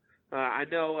have, I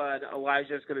know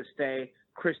Elijah's going to stay.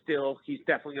 Chris Dill, he's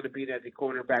definitely going to be at the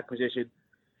cornerback position.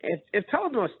 If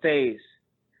Talanoa stays,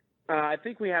 I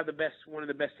think we have one of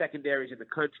the best secondaries in the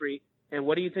country. And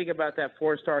what do you think about that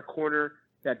 4-star corner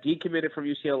that decommitted from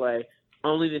UCLA,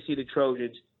 only to see the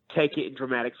Trojans take it in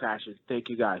dramatic fashion? Thank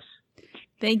you, guys.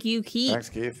 Thank you, Keith. Thanks,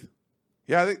 Keith.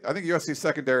 Yeah, I think USC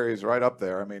secondary is right up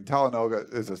there. I mean,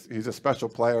 Talanoa he's a special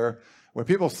player. When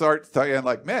people start saying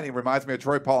like, man, he reminds me of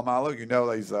Troy Polamalu, you know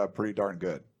that he's pretty darn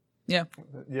good. Yeah.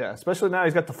 Yeah, especially now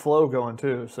he's got the flow going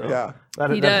too. So yeah,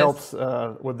 that helps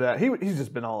with that. He's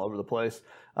just been all over the place.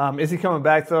 Is he coming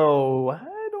back though?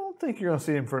 I don't think you're going to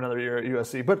see him for another year at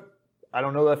USC, but I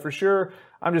don't know that for sure.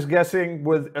 I'm just guessing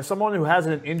with someone who has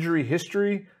an injury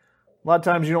history, a lot of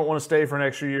times you don't want to stay for an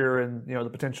extra year and the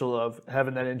potential of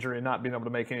having that injury and not being able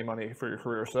to make any money for your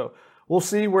career. So we'll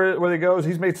see where he goes.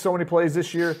 He's made so many plays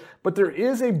this year, but there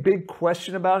is a big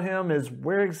question about him is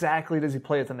where exactly does he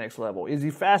play at the next level? Is he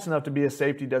fast enough to be a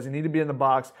safety? Does he need to be in the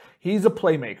box? He's a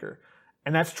playmaker,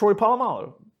 and that's Troy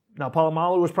Polamalu. Now,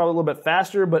 Polamalu was probably a little bit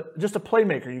faster, but just a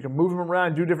playmaker. You can move him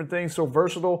around, do different things, so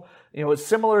versatile. It's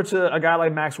similar to a guy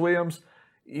like Max Williams.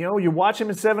 You watch him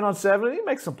in 7-on-7, and he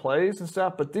makes some plays and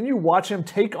stuff, but then you watch him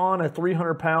take on a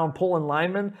 300-pound pulling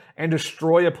lineman and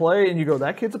destroy a play, and you go,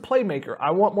 that kid's a playmaker.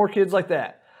 I want more kids like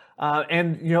that.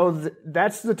 And,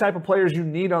 that's the type of players you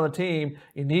need on the team.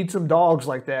 You need some dogs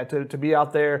like that to be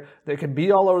out there that can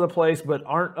be all over the place but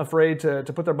aren't afraid to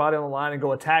put their body on the line and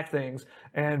go attack things.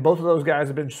 And both of those guys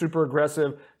have been super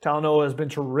aggressive. Talanoa has been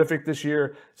terrific this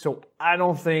year. So I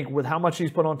don't think with how much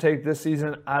he's put on tape this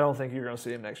season, I don't think you're going to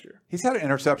see him next year. He's had an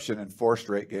interception in 4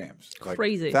 straight games.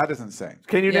 Crazy. That is insane.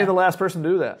 Can you name the last person to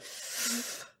do that?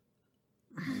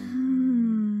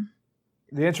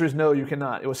 The answer is no, you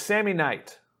cannot. It was Sammy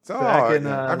Knight. I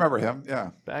remember him, yeah.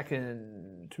 Back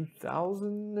in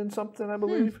 2000 and something, I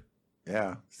believe.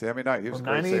 Yeah, Sammy Knight. He was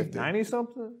 90, great safety.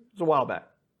 90-something? It was a while back.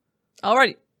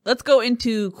 Alrighty. Let's go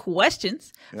into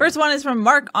questions. Yeah. First one is from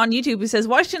Mark on YouTube, who says,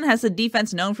 Washington has a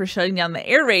defense known for shutting down the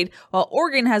air raid, while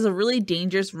Oregon has a really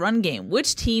dangerous run game.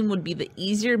 Which team would be the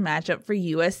easier matchup for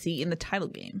USC in the title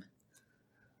game?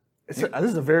 This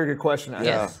is a very good question.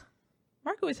 Yes.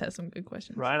 Mark always has some good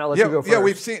questions. Ryan, I'll let you go first. Yeah,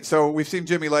 we've seen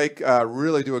Jimmy Lake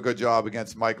really do a good job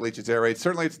against Mike Leach's air raid.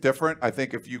 Certainly it's different. I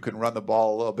think if you can run the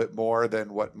ball a little bit more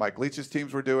than what Mike Leach's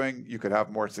teams were doing, you could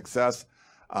have more success.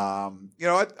 I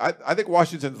think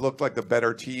Washington's looked like the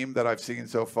better team that I've seen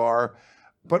so far.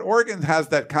 But Oregon has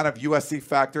that kind of USC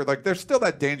factor. Like, there's still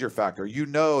that danger factor.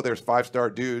 There's 5-star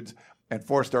dudes and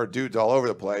 4-star dudes all over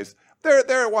the place.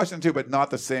 They're at Washington too, but not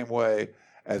the same way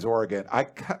as Oregon.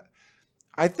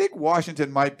 I think Washington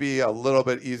might be a little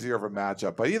bit easier of a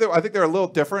matchup, but I think they're a little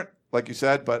different, like you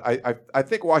said, but I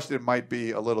think Washington might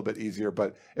be a little bit easier.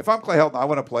 But if I'm Clay Helton, I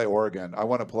want to play Oregon. I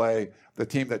want to play the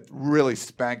team that really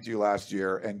spanked you last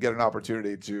year and get an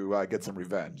opportunity to get some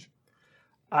revenge.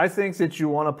 I think that you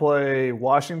want to play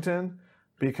Washington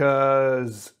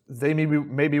because they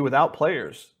may be without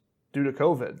players due to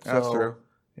COVID. That's true.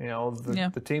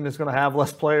 The team that's going to have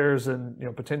less players and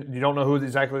you don't know who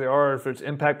exactly they are. If it's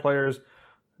impact players,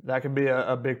 that can be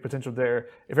a big potential there.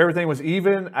 If everything was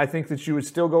even, I think that you would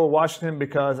still go with Washington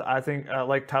because I think I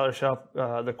like Tyler Shelf,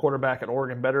 the quarterback at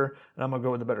Oregon, better, and I'm going to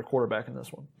go with the better quarterback in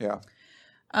this one. Yeah.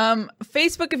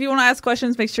 Facebook, if you want to ask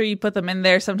questions, make sure you put them in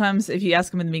there. Sometimes if you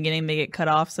ask them in the beginning, they get cut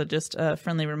off, so just a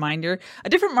friendly reminder. A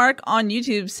different Mark on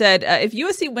YouTube said, if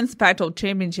USC wins the Pac-12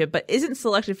 Championship but isn't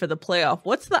selected for the playoff,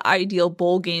 what's the ideal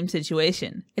bowl game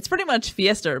situation? It's pretty much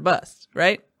fiesta or bust,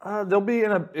 right? They'll be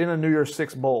in a New Year's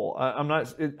Six bowl.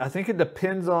 I think it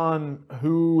depends on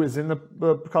who is in the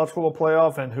college football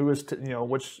playoff and who is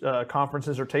which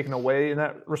conferences are taken away in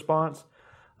that response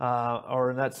or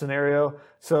in that scenario.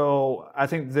 So I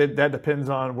think that depends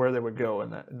on where they would go in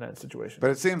that situation.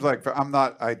 But it seems like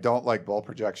I don't like bowl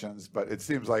projections, but it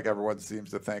seems like everyone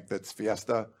seems to think that's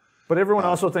fiesta. But everyone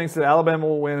also thinks that Alabama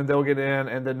will win and they'll get in,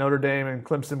 and that Notre Dame and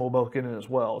Clemson will both get in as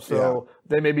well. So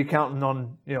they may be counting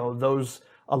on those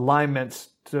alignments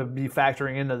to be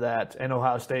factoring into that, and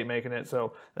Ohio State making it.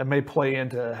 So that may play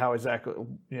into how exactly,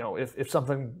 if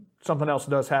something else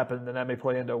does happen, then that may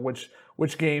play into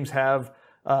which games have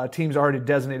teams already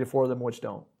designated for them, which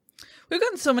don't. We've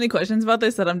gotten so many questions about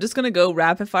this that I'm just going to go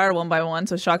rapid fire one by one.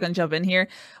 So Shotgun, jump in here.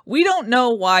 We don't know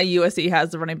why USC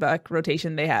has the running back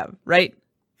rotation they have, right?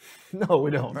 No,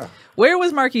 we don't. Where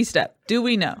was Marquis Stepp? Do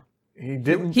we know? He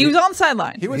didn't. He was on the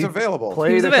sideline. He was available.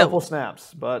 Played a couple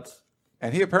snaps, but.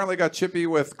 And he apparently got chippy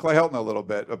with Clay Helton a little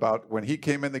bit about when he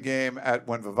came in the game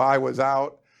when Vavai was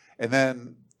out, and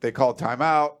then they called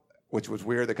timeout, which was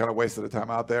weird. They kind of wasted a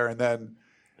timeout there, and then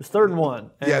it's 3rd and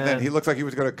 1. And then he looks like he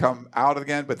was going to come out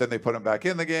again, but then they put him back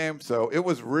in the game. So it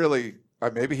was really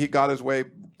maybe he got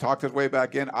talked his way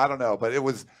back in. I don't know, but it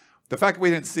was the fact that we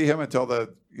didn't see him until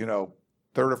the 3rd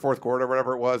or 4th quarter,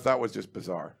 whatever it was. That was just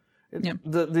bizarre.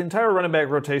 The entire running back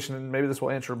rotation, and maybe this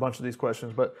will answer a bunch of these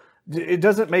questions, but it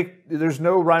doesn't there's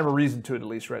no rhyme or reason to it, at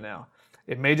least right now.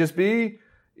 It may just be,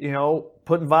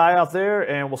 putting Vi out there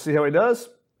and we'll see how he does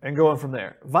and going from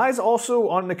there. Vi's also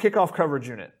on the kickoff coverage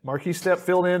unit. Marquis Stepp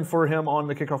filled in for him on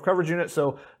the kickoff coverage unit.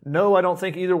 So no, I don't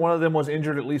think either one of them was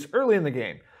injured, at least early in the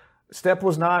game. Stepp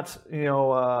was not,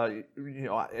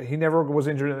 he never was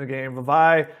injured in the game.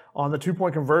 Vavai, on the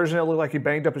 2-point conversion, it looked like he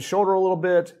banged up his shoulder a little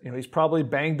bit. He's probably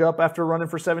banged up after running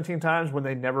for 17 times when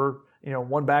they never,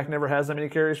 one back never has that many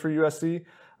carries for USC.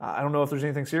 I don't know if there's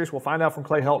anything serious. We'll find out from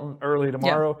Clay Helton early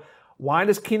tomorrow. Yeah. Why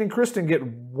does Keenan Kristen get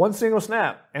one single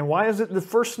snap? And why is it the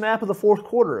first snap of the 4th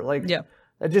quarter?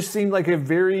 That just seemed like a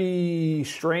very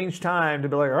strange time to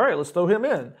be like, all right, let's throw him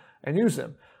in and use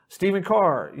him. Stephen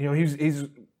Carr, he's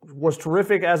was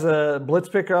terrific as a blitz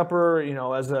pick-upper, in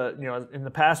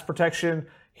the pass protection.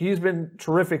 He's been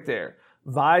terrific there.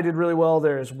 Vi did really well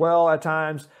there as well at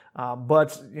times.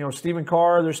 But Stephen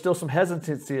Carr, there's still some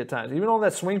hesitancy at times. Even on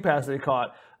that swing pass that he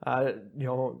caught,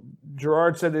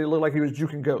 Gerard said that it looked like he was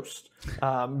juking ghosts.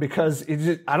 Because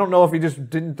I don't know if he just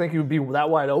didn't think he would be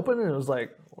that wide open. And it was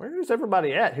like, where is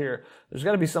everybody at here? There's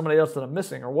got to be somebody else that I'm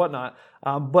missing or whatnot.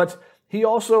 But he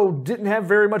also didn't have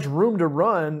very much room to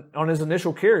run on his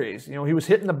initial carries. He was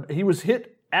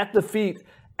hit at the feet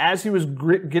as he was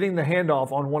getting the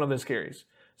handoff on one of his carries.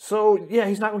 So, yeah,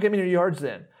 he's not going to get many yards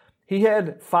then. He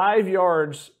had 5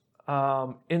 yards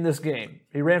in this game.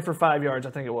 He ran for 5 yards,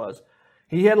 I think it was.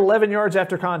 He had 11 yards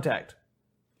after contact.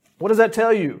 What does that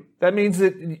tell you? That means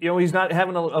that he's not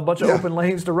having a bunch of open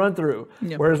lanes to run through.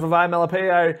 Yeah. Whereas Vavae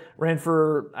Malepeai ran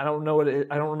for I don't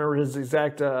remember his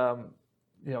exact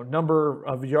number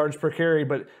of yards per carry,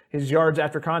 but his yards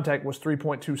after contact was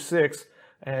 3.26,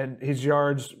 and his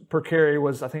yards per carry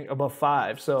was I think above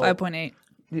 5. So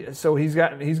 5.8. So he's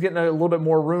getting a little bit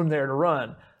more room there to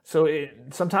run. So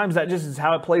sometimes that just is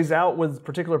how it plays out with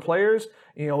particular players.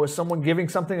 With someone giving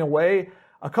something away.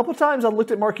 A couple times I looked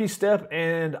at Marquise Stepp,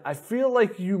 and I feel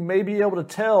like you may be able to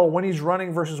tell when he's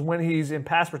running versus when he's in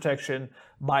pass protection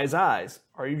by his eyes.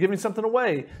 Are you giving something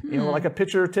away? Like a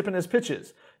pitcher tipping his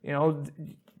pitches. You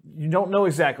don't know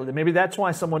exactly. Maybe that's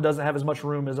why someone doesn't have as much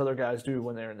room as other guys do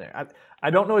when they're in there. I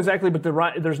don't know exactly, but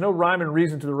there's no rhyme and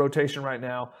reason to the rotation right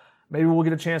now. Maybe we'll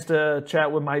get a chance to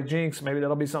chat with Mike Jinks. Maybe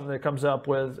that'll be something that comes up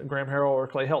with Graham Harrell or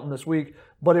Clay Helton this week.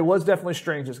 But it was definitely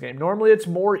strange this game. Normally it's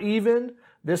more even.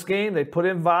 This game, they put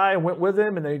in Vi and went with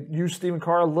him, and they used Stephen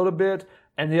Carr a little bit,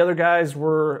 and the other guys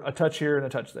were a touch here and a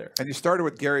touch there. And you started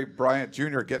with Gary Bryant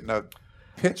Jr. getting a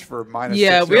pitch for -6.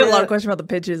 Yeah, we had a lot of questions about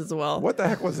the pitches as well. What the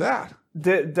heck was that?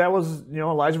 That was,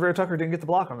 Elijah Vera Tucker didn't get the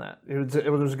block on that.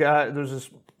 It was a guy, there's this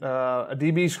a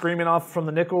DB screaming off from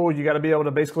the nickel. You got to be able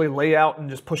to basically lay out and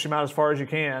just push him out as far as you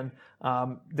can.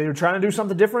 They were trying to do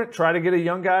something different, try to get a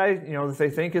young guy, that they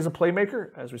think is a playmaker,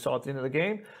 as we saw at the end of the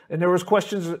game. And there was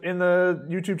questions in the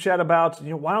YouTube chat about,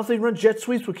 why don't they run jet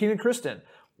sweeps with Keenan Kristen?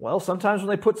 Well, sometimes when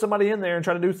they put somebody in there and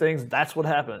try to do things, that's what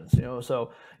happens.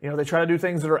 So they try to do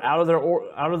things that are out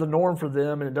of the norm for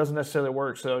them, and it doesn't necessarily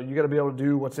work. So you got to be able to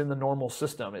do what's in the normal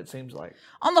system. It seems like.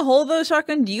 On the whole, though,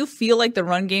 Shotgun, do you feel like the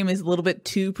run game is a little bit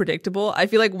too predictable? I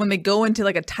feel like when they go into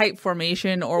like a tight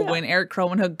formation, or when Eric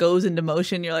Cromenhook goes into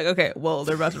motion, you're like, okay, well,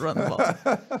 they're about to run the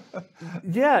ball.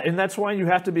 Yeah, and that's why you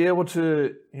have to be able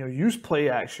to use play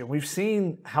action. We've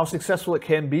seen how successful it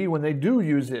can be when they do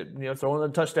use it. Throwing the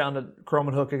touchdown to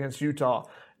Cromenhook against Utah.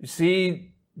 You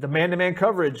see the man-to-man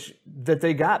coverage that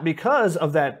they got because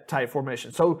of that tight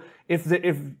formation. So if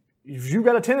you've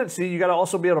got a tendency, you got to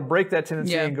also be able to break that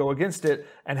tendency and go against it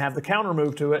and have the counter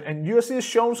move to it. And USC has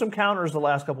shown some counters the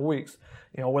last couple of weeks.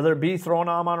 Whether it be throwing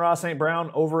Amon-Ra St.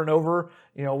 Brown over and over,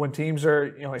 when teams are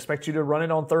expect you to run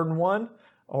it on 3rd and 1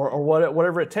 or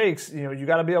whatever it takes. You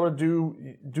got to be able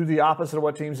to do the opposite of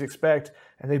what teams expect.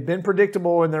 And they've been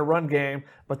predictable in their run game,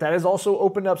 but that has also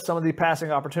opened up some of the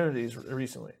passing opportunities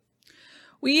recently.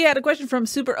 We had a question from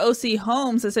Super OC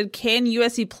Holmes that said, can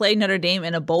USC play Notre Dame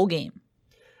in a bowl game?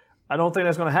 I don't think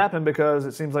that's going to happen because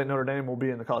it seems like Notre Dame will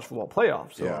be in the college football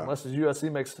playoff. So unless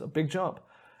USC makes a big jump.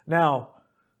 Now,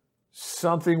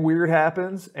 something weird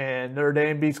happens and Notre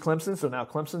Dame beats Clemson. So now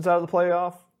Clemson's out of the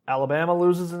playoff. Alabama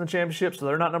loses in the championship, so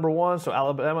they're not number 1. So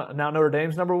now Notre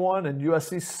Dame's number 1, and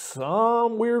USC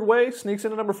some weird way sneaks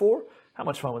into number 4. How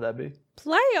much fun would that be?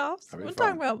 Playoffs? We're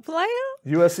talking about playoffs?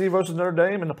 USC versus Notre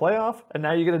Dame in the playoff, and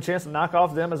now you get a chance to knock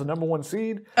off them as a number 1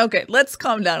 seed. Okay, let's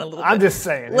calm down a little bit. I'm just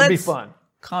saying, it'd be fun.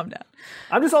 Calm down.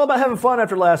 I'm just all about having fun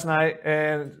after last night,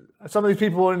 and some of these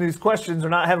people in these questions are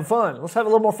not having fun. Let's have a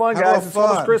little more fun, guys. It's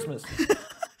almost Christmas.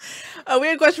 We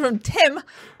had a question from Tim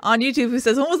on YouTube who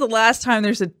says, when was the last time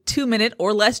there's a 2-minute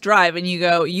or less drive and you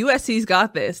go, USC's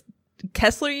got this?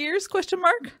 Kessler years? ?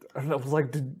 I was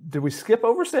like, did we skip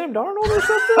over Sam Darnold or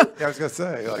something? Yeah, I was gonna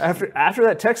say. After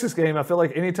that Texas game, I feel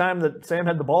like any time that Sam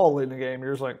had the ball late in the game,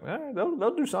 you're just like,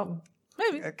 they'll do something.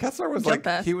 Maybe. And Kessler was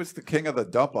he was the king of the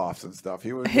dump offs and stuff.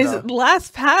 He was his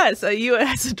last pass at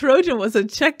USC Trojan was a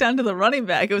check down to the running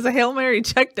back. It was a Hail Mary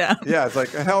check down. Yeah, it's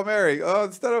like a Hail Mary. Oh,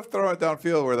 instead of throwing it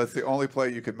downfield where that's the only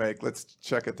play you could make, let's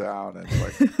check it down.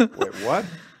 And wait, what?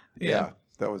 Yeah,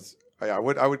 that was. Yeah,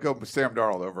 I would go with Sam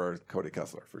Darnold over Cody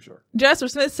Kessler for sure. Jasper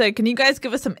Smith said, can you guys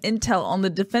give us some intel on the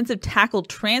defensive tackle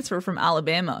transfer from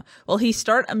Alabama? Will he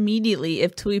start immediately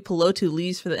if Tui Pelotu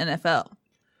leaves for the NFL?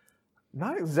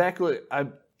 Not exactly.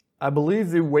 I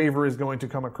believe the waiver is going to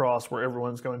come across where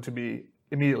everyone's going to be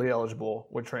immediately eligible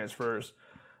with transfers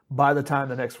by the time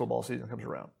the next football season comes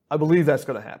around. I believe that's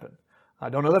going to happen. I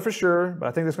don't know that for sure, but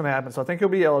I think that's going to happen. So I think he'll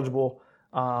be eligible.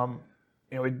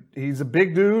 He's a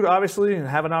big dude, obviously, and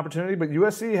have an opportunity, but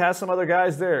USC has some other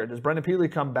guys there. Does Brendan Peely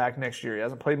come back next year? He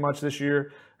hasn't played much this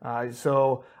year.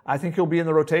 So I think he'll be in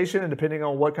the rotation, and depending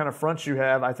on what kind of fronts you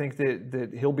have, I think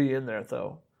that he'll be in there,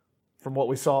 though, from what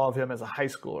we saw of him as a high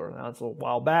schooler. Now, it's a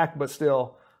while back, but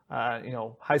still,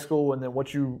 high school and then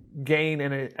what you gain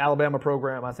in an Alabama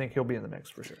program, I think he'll be in the mix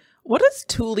for sure. What does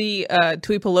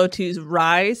Tuipulotu's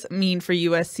rise mean for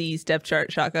USC's depth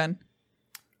chart, Shotgun?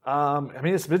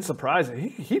 It's been surprising.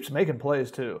 He keeps making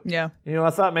plays too. Yeah. I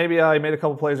thought maybe he made a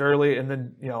couple plays early, and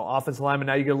then offensive lineman.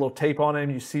 Now you get a little tape on him.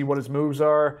 You see what his moves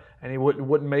are, and he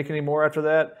wouldn't make any more after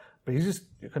that. But he just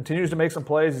continues to make some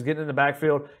plays. He's getting in the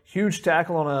backfield. Huge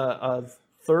tackle on a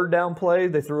third down play.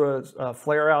 They threw a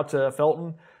flare out to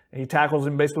Felton, and he tackles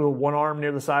him basically with one arm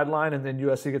near the sideline, and then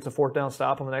USC gets a fourth down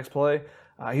stop on the next play.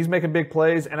 He's making big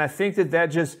plays, and I think that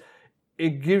just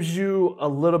it gives you a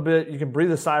little bit. You can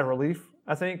breathe a sigh of relief,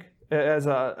 I think, as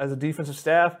a defensive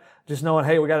staff, just knowing,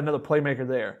 hey, we got another playmaker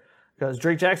there. Because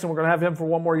Drake Jackson, we're going to have him for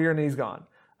one more year, and he's gone.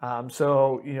 We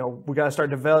got to start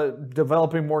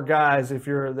developing more guys. If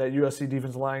you're that USC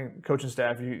defensive line coaching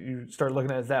staff, you start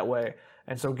looking at it that way.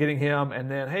 And so getting him,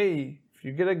 and then, hey, if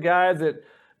you get a guy that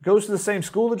goes to the same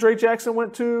school that Drake Jackson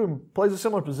went to and plays a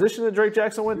similar position that Drake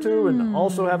Jackson went to and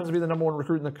also happens to be the number one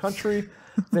recruit in the country,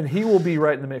 then he will be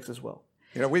right in the mix as well.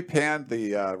 We panned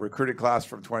the recruiting class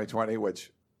from 2020,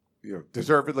 which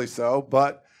deservedly so,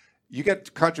 but you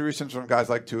get contributions from guys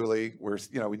like Tuli, where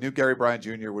we knew Gary Bryant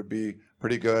Jr. would be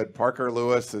pretty good. Parker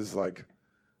Lewis is like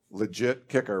legit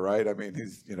kicker, right? I mean,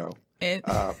 he's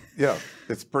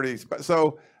it's pretty.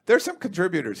 So there's some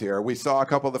contributors here. We saw a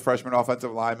couple of the freshman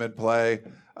offensive linemen play,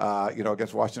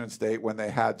 against Washington State when they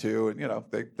had to, and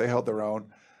they held their own.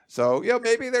 So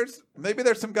maybe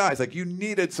there's some guys like you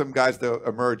needed some guys to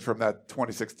emerge from that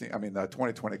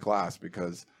 2020 class,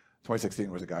 because 2016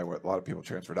 was a guy where a lot of people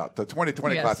transferred out. The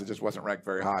 2020 class, it just wasn't ranked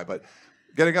very high, but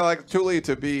getting a guy like Tuli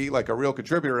to be like a real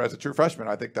contributor as a true freshman,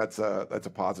 I think that's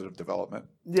a positive development.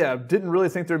 Yeah, didn't really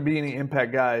think there'd be any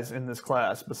impact guys in this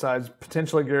class besides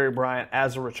potentially Gary Bryant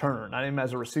as a returner, not even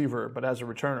as a receiver, but as a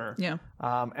returner. Yeah.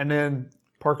 And then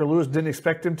Parker Lewis, didn't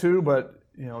expect him to, but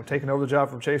taking over the job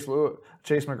from Chase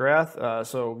McGrath,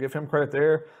 so give him credit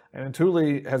there. And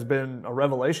Tuli has been a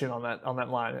revelation on that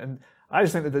line, and I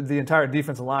just think that the entire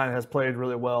defensive line has played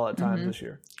really well at times this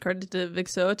year. Credit to Vic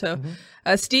Soto.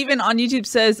 Steven on YouTube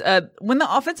says, when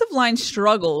the offensive line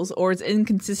struggles or is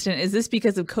inconsistent, is this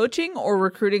because of coaching or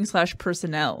recruiting /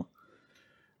 personnel?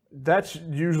 That's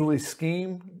usually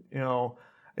scheme.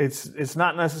 It's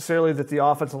not necessarily that the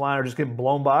offensive line are just getting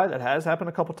blown by. That has happened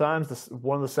a couple times.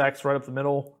 One of the sacks right up the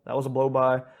middle, that was a blow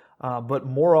by. But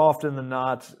more often than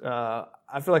not,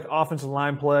 I feel like offensive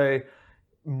line play,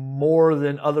 more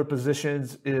than other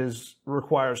positions,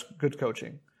 requires good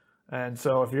coaching. And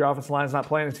so if your offensive line is not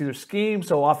playing, it's either scheme,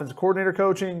 so offensive coordinator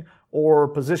coaching, or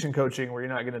position coaching where you're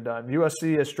not getting it done.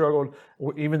 USC has struggled,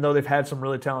 even though they've had some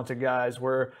really talented guys,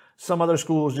 where some other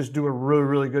schools just do a really,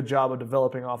 really good job of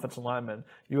developing offensive linemen.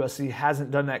 USC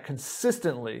hasn't done that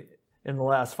consistently in the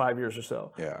last 5 years or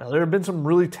so. Yeah. Now, there have been some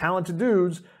really talented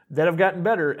dudes that have gotten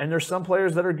better, and there's some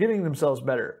players that are getting themselves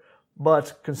better.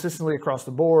 But consistently across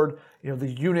the board, the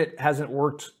unit hasn't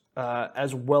worked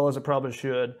as well as it probably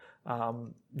should,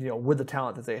 with the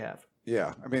talent that they have.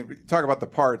 Yeah, talk about the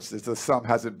parts. The sum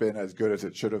hasn't been as good as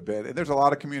it should have been, and there's a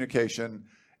lot of communication.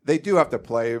 They do have to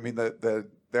play.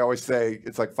 They always say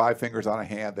it's like 5 fingers on a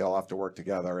hand. They all have to work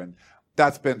together, and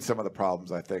that's been some of the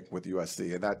problems, I think, with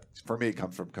USC, and that for me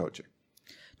comes from coaching.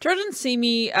 Trojan See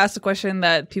Me asked a question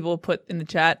that people put in the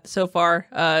chat so far,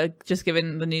 just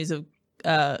given the news of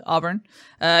Auburn.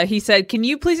 He said, can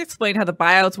you please explain how the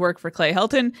buyouts work for Clay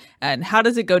Helton, and how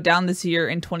does it go down this year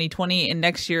in 2020 and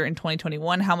next year in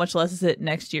 2021? How much less is it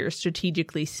next year,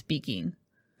 strategically speaking?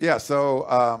 Yeah, so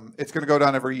it's going to go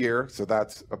down every year, so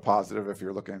that's a positive if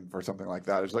you're looking for something like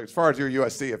that. As far as your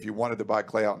USC, if you wanted to buy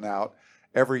Clay Helton out,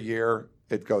 every year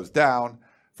it goes down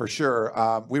for sure.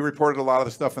 We reported a lot of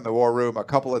the stuff in the War Room a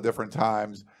couple of different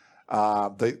times.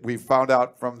 We found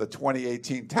out from the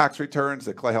 2018 tax returns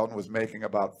that Clay Helton was making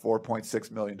about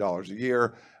 $4.6 million a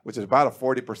year, which is about a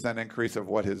 40% increase of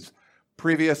what his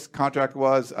previous contract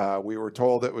was. We were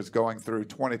told it was going through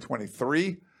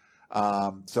 2023.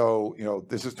 So,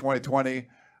 this is 2020,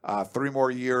 3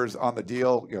 more years on the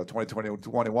deal, 2020,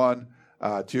 21,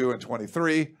 2 and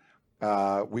 23.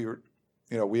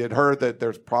 We had heard that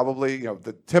there's probably,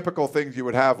 the typical things you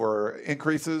would have were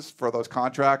increases for those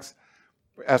contracts.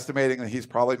 Estimating that he's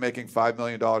probably making $5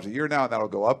 million a year now, and that'll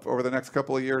go up over the next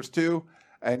couple of years too.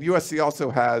 And USC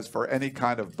also has, for any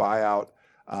kind of buyout,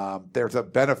 there's a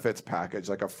benefits package,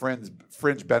 like a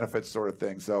fringe benefits sort of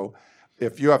thing. So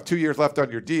if you have 2 years left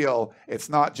on your deal, it's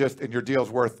not just, and your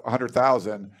deal's worth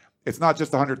 $100,000, it's not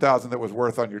just $100,000 that was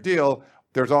worth on your deal.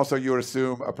 There's also, you would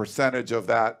assume, a percentage of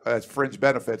that as fringe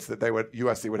benefits that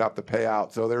USC would have to pay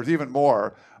out. So there's even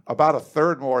more, about a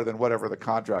third more than whatever the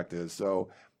contract is. So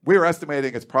we were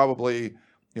estimating it's probably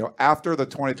after the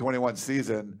 2021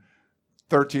 season,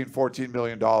 $13-14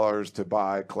 million to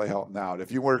buy Clay Helton out.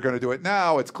 If you were going to do it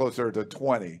now, it's closer to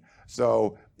 20.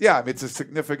 So, yeah, I mean, it's a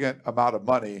significant amount of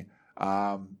money.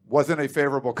 Wasn't a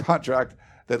favorable contract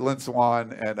that Lynn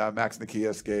Swann and Max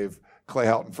Nikias gave Clay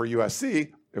Helton for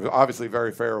USC. It was obviously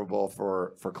very favorable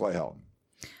for Clay Helton.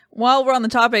 While we're on the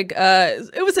topic,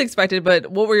 it was expected, but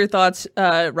what were your thoughts,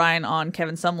 Ryan, on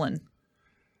Kevin Sumlin?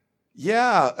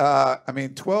 Yeah,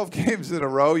 12 games in a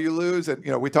row you lose,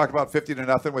 and we talked about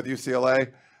 50-0 with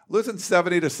UCLA. Losing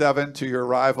 70-7 to your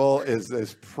rival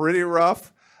is pretty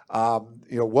rough.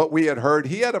 What we had heard,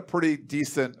 he had a pretty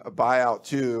decent buyout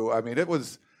too. I mean,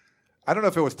 I don't know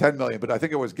if it was $10 million, but I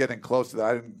think it was getting close to that.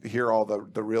 I didn't hear all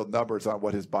the real numbers on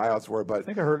what his buyouts were, but I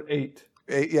think I heard 8.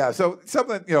 Yeah, so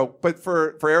something, but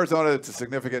for Arizona, it's a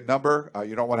significant number.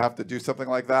 You don't want to have to do something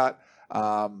like that.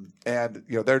 And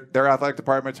their athletic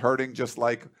department's hurting just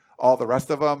like all the rest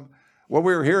of them. What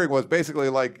we were hearing was basically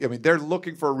they're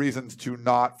looking for reasons to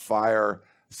not fire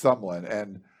Sumlin.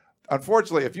 And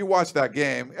unfortunately, if you watch that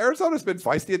game, Arizona's been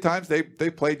feisty at times. They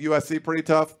played USC pretty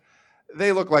tough.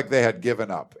 They looked like they had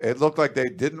given up. It looked like they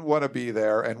didn't want to be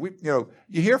there. And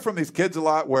you hear from these kids a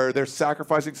lot where they're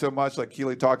sacrificing so much, like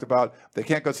Keely talked about. They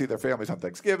can't go see their families on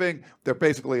Thanksgiving. They're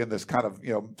basically in this kind of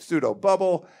pseudo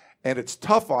bubble. And it's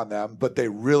tough on them, but they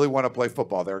really want to play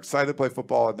football. They're excited to play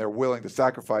football, and they're willing to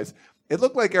sacrifice. It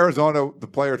looked like Arizona, the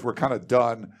players were kind of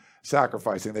done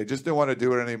sacrificing. They just didn't want to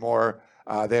do it anymore.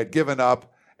 They had given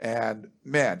up. And,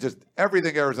 man, just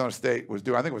everything Arizona State was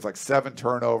doing, I think it was like 7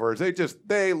 turnovers.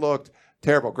 They looked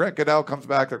terrible. Grant Goodell comes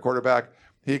back, their quarterback.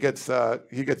 He gets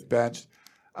benched.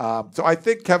 So I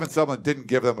think Kevin Sumlin didn't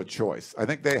give them a choice. I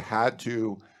think they had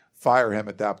to fire him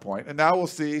at that point. And now we'll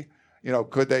see,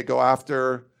 could they go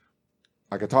after –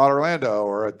 like a Todd Orlando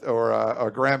or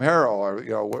a Graham Harrell, or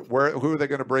who are they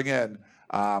going to bring in?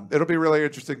 It'll be really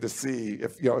interesting to see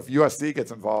if USC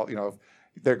gets involved.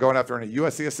 If they're going after any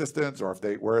USC assistants, or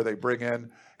where they bring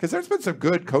in, because there's been some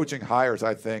good coaching hires,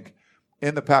 I think,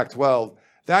 in the Pac-12.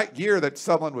 That year that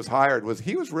Sumlin was hired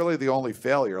he was really the only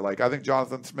failure. Like I think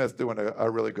Jonathan Smith doing a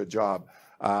really good job.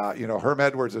 Herm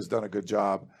Edwards has done a good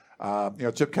job.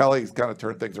 Chip Kelly's kind of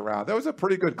turned things around. That was a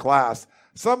pretty good class.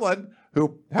 Sumlin,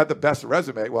 who had the best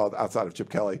resume, well, outside of Chip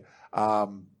Kelly,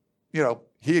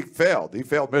 he failed. He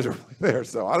failed miserably there.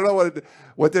 So I don't know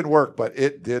what didn't work, but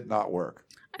it did not work.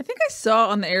 I think I saw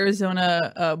on the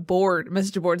Arizona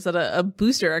message boards that a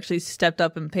booster actually stepped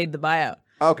up and paid the buyout.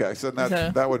 Okay, so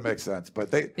that would make sense.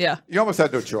 But you almost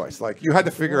had no choice. Like you had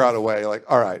to figure out a way. Like,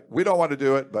 all right, we don't want to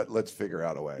do it, but let's figure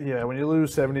out a way. Yeah, when you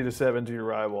lose 70-7 to your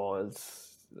rival,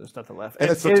 there's nothing left. And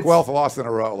it's the 12th loss in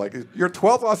a row. Like your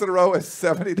 12th loss in a row is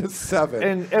 70-7.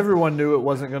 And everyone knew it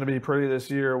wasn't going to be pretty this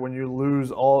year when you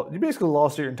lose you basically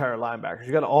lost your entire linebackers.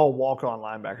 You got all walk-on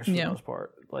linebackers for the most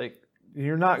part. Like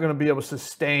you're not going to be able to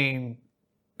sustain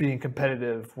being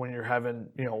competitive when you're having,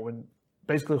 when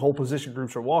basically whole position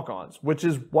groups are walk-ons, which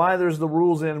is why there's the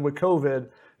rules in with COVID.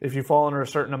 If you fall under a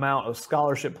certain amount of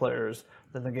scholarship players,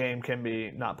 then the game can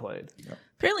be not played. Yep.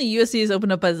 Apparently, USC is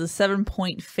opened up as a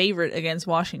 7-point favorite against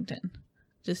Washington.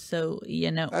 Just so you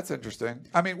know. That's interesting.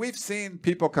 I mean, we've seen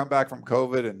people come back from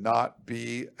COVID and not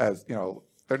be as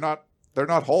they're not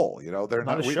whole. They're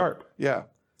not as sharp. Yeah.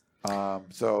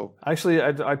 So actually,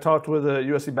 I talked with a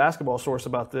USC basketball source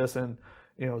about this, and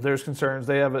there's concerns.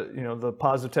 They have the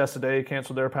positive test today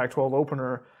canceled their Pac-12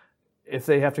 opener. If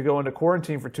they have to go into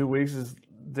quarantine for 2 weeks,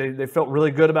 they felt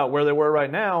really good about where they were right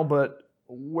now, but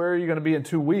where are you going to be in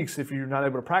 2 weeks if you're not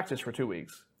able to practice for 2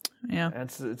 weeks? Yeah.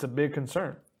 It's a big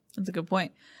concern. That's a good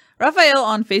point. Raphael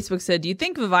on Facebook said, do you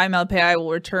think Vavae Malepeai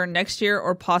will return next year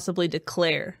or possibly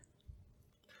declare?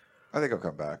 I think he'll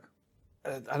come back.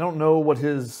 I don't know what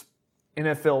his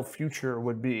NFL future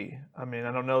would be. I mean,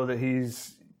 I don't know that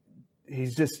he's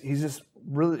just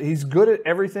really, he's good at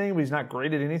everything, but he's not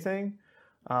great at anything.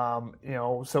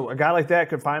 So a guy like that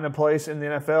could find a place in the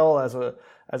NFL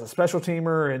as a special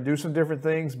teamer and do some different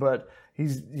things, but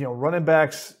he's, running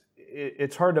backs,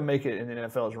 it's hard to make it in the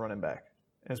NFL as a running back,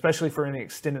 especially for any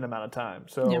extended amount of time.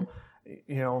 So,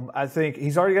 I think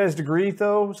he's already got his degree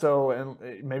though. So,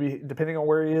 and maybe depending on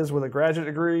where he is with a graduate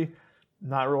degree,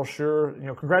 not real sure.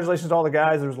 Congratulations to all the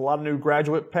guys. There's a lot of new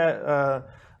graduate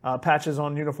patches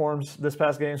on uniforms this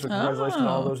past game. So congratulations to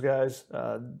all those guys.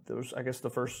 Those, I guess, the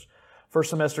first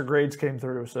semester grades came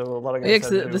through, so a lot of guys.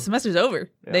 Yeah, the semester's over.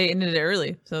 Yeah. They ended it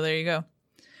early, so there you go.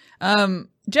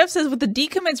 Jeff says, with the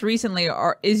decommits recently,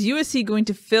 is USC going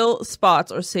to fill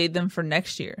spots or save them for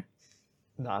next year?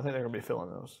 No, I think they're going to be filling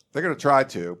those. They're going to try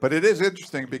to, but it is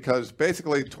interesting because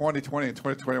basically 2020 and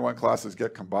 2021 classes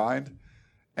get combined,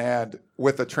 And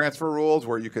with the transfer rules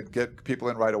where you could get people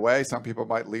in right away, some people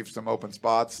might leave some open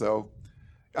spots. So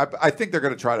I think they're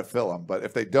going to try to fill them. But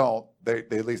if they don't, they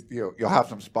at least you'll have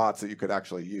some spots that you could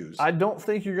actually use. I don't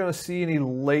think you're going to see any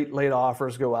late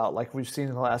offers go out like we've seen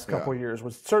in the last couple of years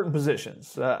with certain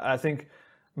positions. I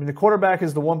mean, the quarterback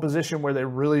is the one position where they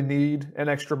really need an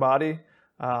extra body.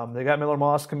 They got Miller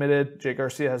Moss committed. Jake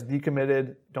Garcia has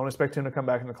decommitted. Don't expect him to come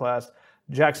back into class.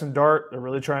 Jackson Dart, they're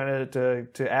really trying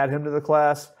to add him to the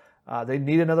class. They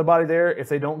need another body there. If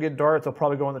they don't get Dart, they'll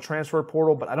probably go in the transfer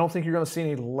portal. But I don't think you're going to see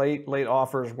any late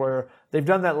offers where they've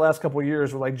done that last couple of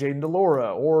years with like Jaden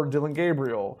DeLora or Dylan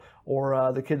Gabriel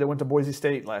or the kid that went to Boise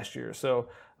State last year. So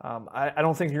I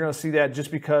don't think you're going to see that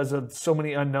just because of so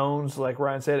many unknowns, like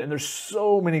Ryan said. And there's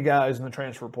so many guys in the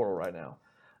transfer portal right now.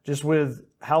 Just with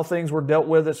how things were dealt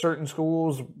with at certain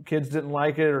schools, kids didn't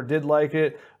like it or did like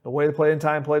it. The way the play-in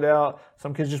time played out,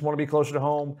 some kids just want to be closer to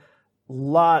home. A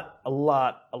lot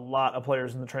of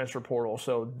players in the transfer portal,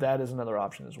 so that is another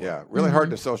option as well. Yeah, really hard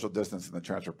to social distance in the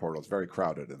transfer portal. It's very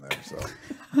crowded in there. So,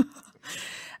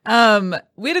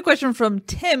 we had a question from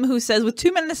Tim who says, with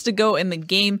 2 minutes to go in the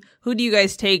game, who do you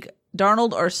guys take,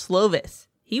 Darnold or Slovis?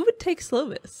 He would take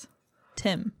Slovis.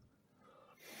 Tim.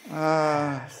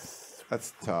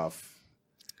 That's tough.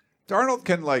 Darnold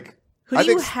can Who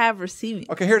do you have receiving?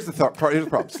 Okay, here's the problem.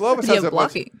 Slovis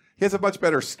has a much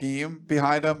better scheme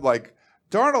behind him. Like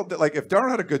Darnold, if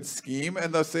Darnold had a good scheme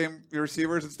and those same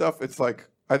receivers and stuff, it's like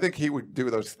I think he would do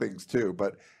those things too.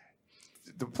 But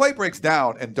the play breaks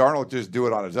down and Darnold just do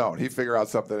it on his own. He'd figure out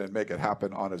something and make it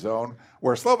happen on his own.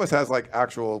 Where Slovis has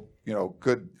actual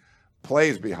good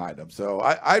plays behind him. So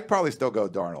I'd probably still go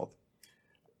Darnold.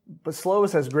 But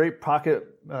Slovis has great pocket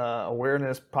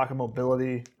awareness, pocket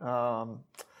mobility.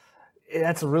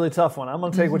 That's a really tough one. I'm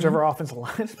going to take whichever offensive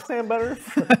line is playing better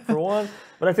for one.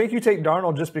 But I think you take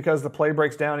Darnold just because the play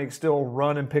breaks down. He can still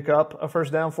run and pick up a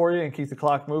first down for you and keep the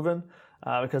clock moving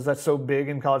because that's so big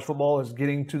in college football is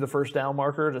getting to the first down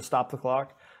marker to stop the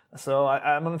clock. So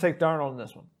I'm going to take Darnold in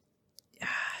this one.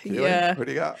 Yeah. What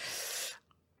do you got?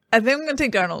 I think I'm going to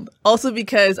take Darnold. Also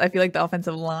because I feel like the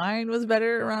offensive line was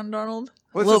better around Darnold.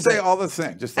 Let's just say all the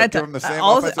same. Just give them the same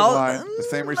offensive line, the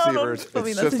same receivers.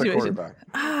 It's just the quarterback.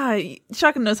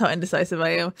 Shotgun knows how indecisive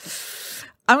I am.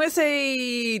 I'm going to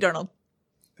say Darnold.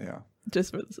 Yeah.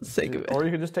 Just for the sake of it. Or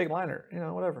you could just take Liner.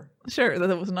 Whatever. Sure.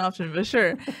 That was an option, but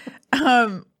sure.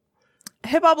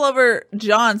 Hip-hop lover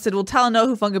John said, will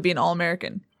Talanoa Hufanga be an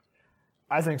All-American?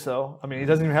 I think so. I mean, he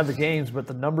doesn't even have the games, but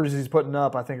the numbers he's putting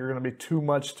up, I think, are going to be too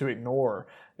much to ignore.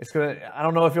 I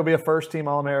don't know if he'll be a first-team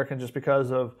All-American just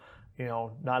because of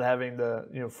not having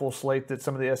the full slate that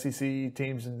some of the SEC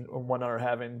teams and whatnot are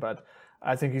having. But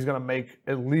I think he's going to make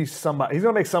at least somebody. He's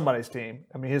going to make somebody's team.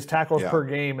 I mean, his tackles per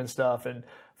game and stuff, and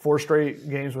 4 straight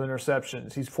games with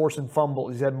interceptions. He's forcing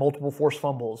fumbles. He's had multiple forced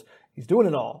fumbles. He's doing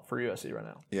it all for USC right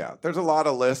now. Yeah, there's a lot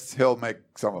of lists. He'll make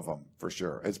some of them for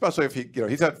sure. Especially if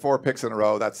he's had 4 picks in a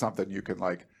row. That's something you can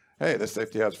hey, this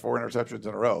safety has 4 interceptions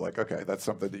in a row. Okay, that's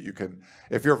something that you can.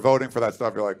 If you're voting for that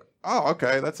stuff, you're like, oh,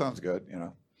 okay, that sounds good.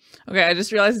 Okay, I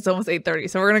just realized it's almost 8:30,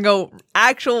 so we're going to go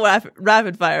actual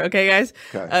rapid fire, okay, guys?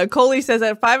 Okay. Coley says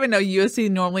at 5-0, USC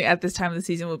normally at this time of the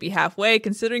season would be halfway.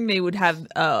 Considering they would have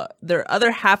their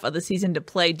other half of the season to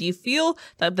play, do you feel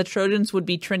that the Trojans would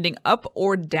be trending up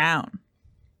or down?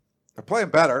 They're playing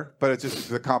better, but it's just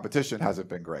the competition hasn't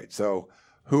been great. So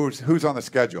who's on the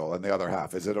schedule in the other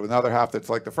half? Is it another half that's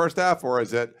like the first half, or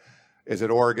is it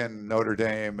Oregon, Notre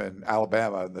Dame, and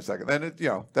Alabama in the second? Then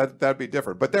that'd be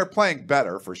different. But they're playing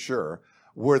better for sure.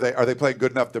 Are they playing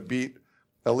good enough to beat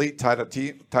elite type of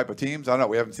teams? I don't know.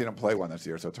 We haven't seen them play one this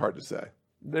year, so it's hard to say.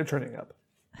 They're trending up.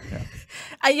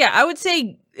 Yeah. I would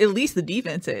say at least the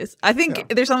defense is. I think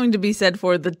there's something to be said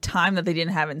for the time that they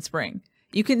didn't have in spring.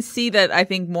 You can see that I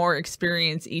think more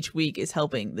experience each week is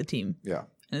helping the team. Yeah.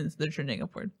 And they're trending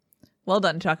upward. Well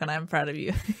done, Chuck, and I'm proud of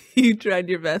you. You tried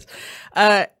your best.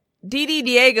 DD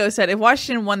Diego said, if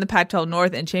Washington won the Pac-12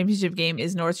 North and championship game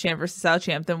is North Champ versus South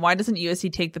Champ, then why doesn't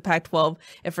USC take the Pac-12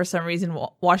 if for some reason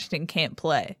Washington can't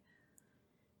play?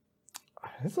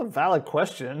 It's a valid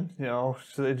question. So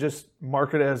they just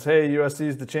mark it as, hey, USC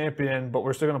is the champion, but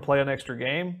we're still going to play an extra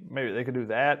game. Maybe they could do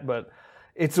that, but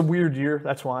it's a weird year.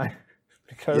 That's why.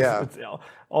 Because it's,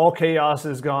 all chaos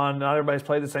is gone. Not everybody's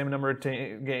played the same number of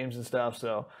games and stuff,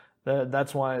 so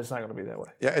that's why it's not going to be that way.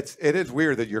 Yeah, it is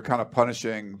weird that you're kind of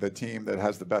punishing the team that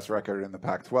has the best record in the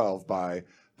Pac-12 by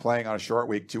playing on a short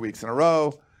week 2 weeks in a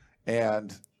row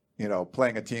and,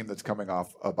 playing a team that's coming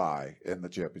off a bye in the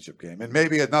championship game. And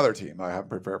maybe another team I haven't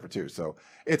prepared for too. So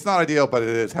it's not ideal, but it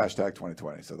is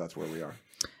 #2020. So that's where we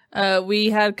are.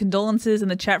 We had condolences in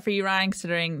the chat for you, Ryan,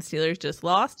 considering the Steelers just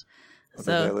lost.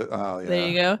 So there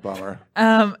you go. Bummer.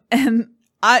 And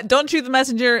Don't Shoot the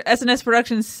Messenger, SNS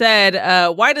Productions said,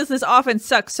 why does this offense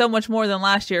suck so much more than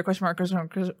last year? Question mark.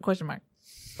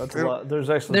 That's a lot. There's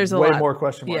actually a way lot. more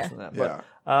question marks than that. But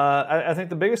I think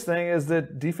the biggest thing is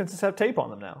that defenses have tape on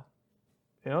them now.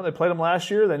 They played them last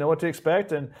year. They know what to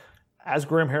expect. And as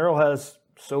Graham Harrell has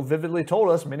so vividly told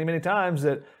us many, many times,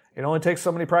 that it only takes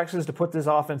so many practices to put this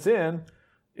offense in.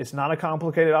 It's not a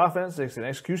complicated offense. It's an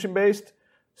execution-based.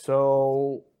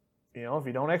 So, if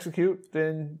you don't execute,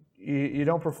 then you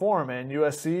don't perform. And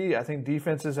USC, I think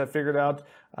defenses have figured out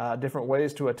different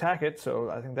ways to attack it. So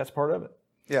I think that's part of it.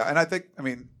 Yeah, and I think,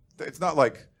 it's not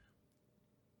like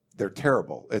they're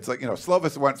terrible. It's like,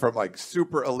 Slovis went from like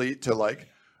super elite to like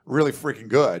really freaking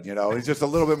good. He's just a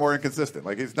little bit more inconsistent.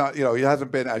 Like he's not, he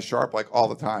hasn't been as sharp like all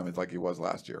the time as like he was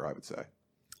last year, I would say.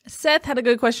 Seth had a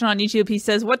good question on YouTube. He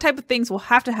says, what type of things will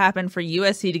have to happen for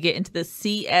USC to get into the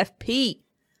CFP?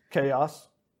 Chaos.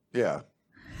 Yeah.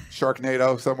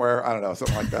 Sharknado somewhere. I don't know.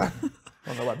 Something like that. I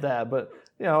don't know about that, but,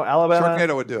 Alabama.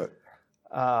 Sharknado would do it.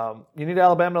 You need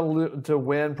Alabama to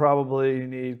win, probably. You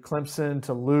need Clemson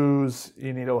to lose.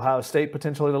 You need Ohio State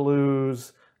potentially to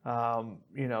lose.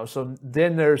 So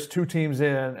then there's 2 teams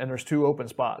in and there's 2 open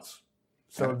spots.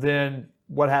 So then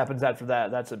what happens after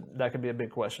that? That could be a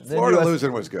big question. Florida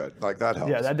losing was good. Like that helps.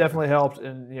 Yeah, that definitely helped.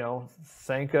 And,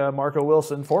 thank Marco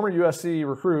Wilson, former USC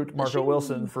recruit Marco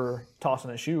Wilson, for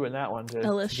tossing a shoe in that one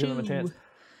to give him a chance.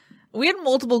 We had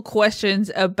multiple questions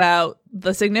about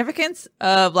the significance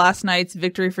of last night's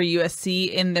victory for USC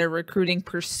in their recruiting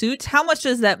pursuits. How much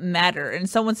does that matter? And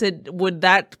someone said, would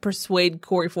that persuade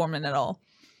Corey Foreman at all?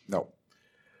 No.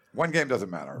 One game doesn't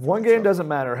matter. One game doesn't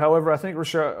matter. However, I think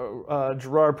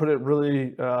Gerard put it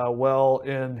really well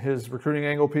in his recruiting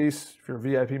angle piece. If you're a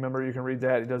VIP member, you can read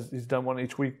that. He's done one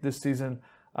each week this season.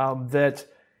 That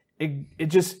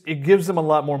it gives them a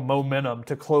lot more momentum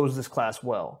to close this class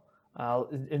well.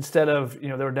 Instead of, they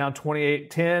were down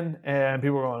 28-10 and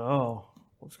people were going, oh,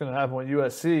 what's going to happen with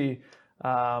USC?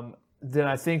 Then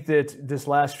I think that this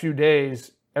last few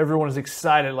days, everyone is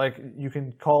excited. Like, you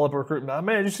can call up a recruit, man,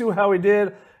 did you see how we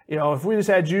did? If we just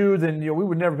had you, then we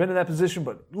would never been in that position.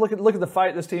 But look at the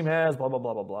fight this team has, blah, blah,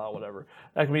 blah, blah, blah, whatever.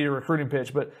 That can be your recruiting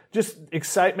pitch. But just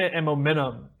excitement and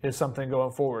momentum is something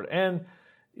going forward. And,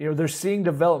 they're seeing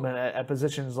development at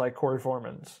positions like Corey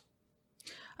Foreman's.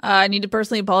 I need to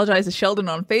personally apologize to Sheldon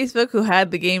on Facebook, who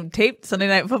had the game taped Sunday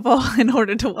Night Football in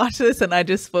order to watch this, and I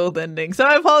just spoiled the ending. So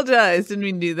I apologize. Didn't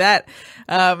mean to do that.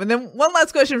 And then one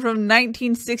last question from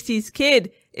 1960s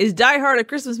Kid. Is Die Hard a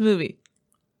Christmas movie?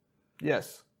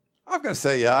 Yes. I'm going to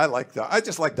say, yeah, I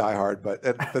just like Die Hard, but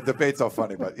the debate's all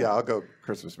funny. But yeah, I'll go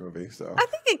Christmas movie. So I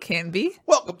think it can be.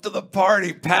 Welcome to the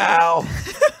party, pal.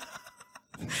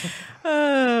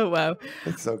 Oh, wow.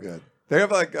 It's so good. They have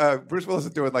like Bruce Willis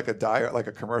is doing like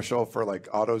a commercial for like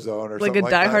AutoZone or like something a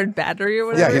Die Hard battery or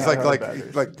whatever. Yeah,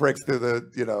 he's like breaks through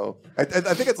the I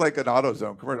think it's like an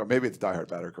AutoZone commercial. Maybe it's Die Hard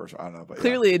battery commercial. I don't know, but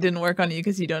clearly it didn't work on you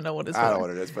because you don't know what it's. I don't know what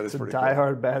it is, but it's pretty Die cool.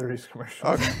 Hard batteries commercial.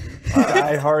 Okay.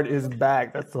 Die Hard is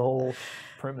back. That's the whole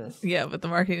premise. Yeah, but the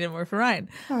marketing didn't work for Ryan.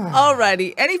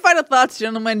 Alrighty. Any final thoughts,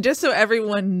 gentlemen? Just so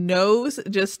everyone knows,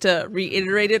 just to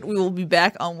reiterate it, we will be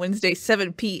back on Wednesday,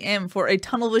 7 p.m. for a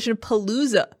Tunnel Vision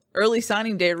Palooza early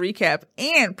signing day recap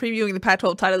and previewing the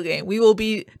Pac-12 title game. We will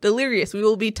be delirious. We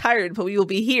will be tired, but we will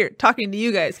be here talking to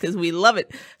you guys because we love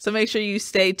it. So make sure you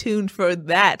stay tuned for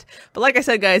that. But like I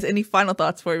said, guys, any final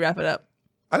thoughts before we wrap it up?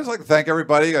 I'd just like to thank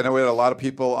everybody. I know we had a lot of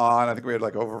people on. I think we had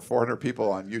like over 400 people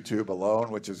on YouTube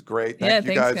alone, which is great. Thank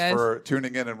you guys for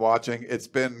tuning in and watching. It's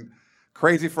been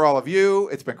crazy for all of you.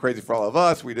 It's been crazy for all of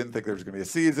us. We didn't think there was going to be a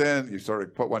season. You sort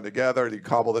of put one together. You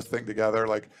cobble this thing together.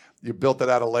 Like, you built it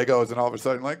out of Legos, and all of a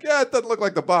sudden, like, yeah, it doesn't look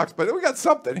like the box, but we got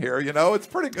something here. It's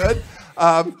pretty good.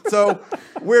 So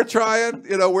we're trying.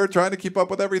 We're trying to keep up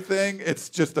with everything. It's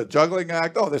just a juggling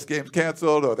act. Oh, this game's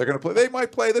canceled. Or they're going to play. They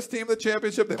might play this team in the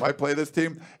championship. They might play this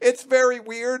team. It's very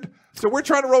weird. So we're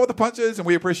trying to roll with the punches, and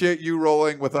we appreciate you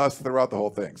rolling with us throughout the whole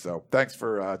thing. So thanks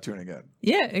for tuning in.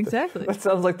 Yeah, exactly. That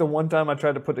sounds like the one time I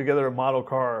tried to put together a model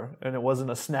car, and it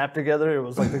wasn't a snap together. It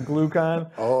was like the glue kind.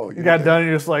 Oh, you got done, and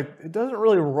you're just like, it doesn't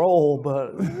really roll,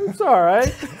 but it's all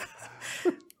right.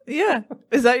 Yeah.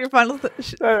 Is that your final thought?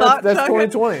 That's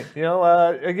 2020.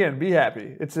 Again, be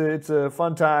happy. It's a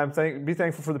fun time. Be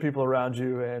thankful for the people around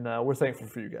you, and we're thankful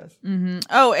for you guys. Mm-hmm.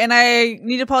 Oh, and I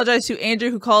need to apologize to Andrew,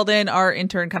 who called in. Our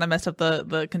intern kind of messed up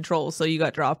the controls, so you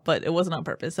got dropped, but it wasn't on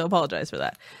purpose. So apologize for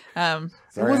that.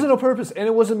 It wasn't on purpose, and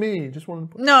it wasn't me. Just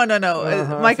wanted to... No.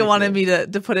 Micah wanted me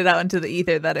to put it out into the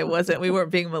ether that it wasn't. We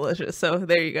weren't being malicious. So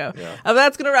there you go. Yeah.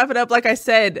 That's going to wrap it up. Like I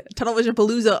said, Tunnel Vision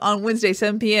Palooza on Wednesday,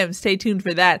 7 p.m. Stay tuned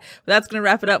for that. But that's going to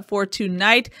wrap it up for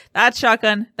tonight. That's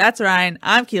Shotgun. That's Ryan.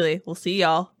 I'm Keely. We'll see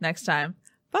y'all next time.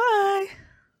 Bye.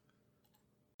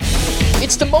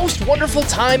 It's the most wonderful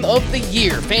time of the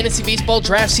year. Fantasy baseball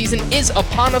draft season is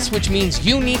upon us, which means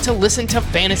you need to listen to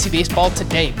Fantasy Baseball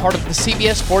Today, part of the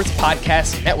CBS Sports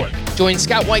Podcast Network. Join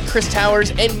Scott White, Chris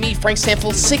Towers, and me, Frank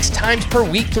Stanfield, 6 times per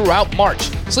week throughout March.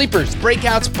 Sleepers,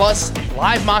 breakouts, busts,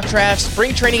 live mock drafts,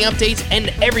 spring training updates, and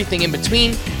everything in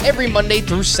between every Monday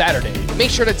through Saturday.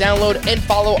 Make sure to download and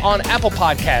follow on Apple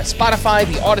Podcasts,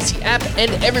 Spotify, the Odyssey app,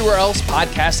 and everywhere else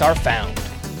podcasts are found.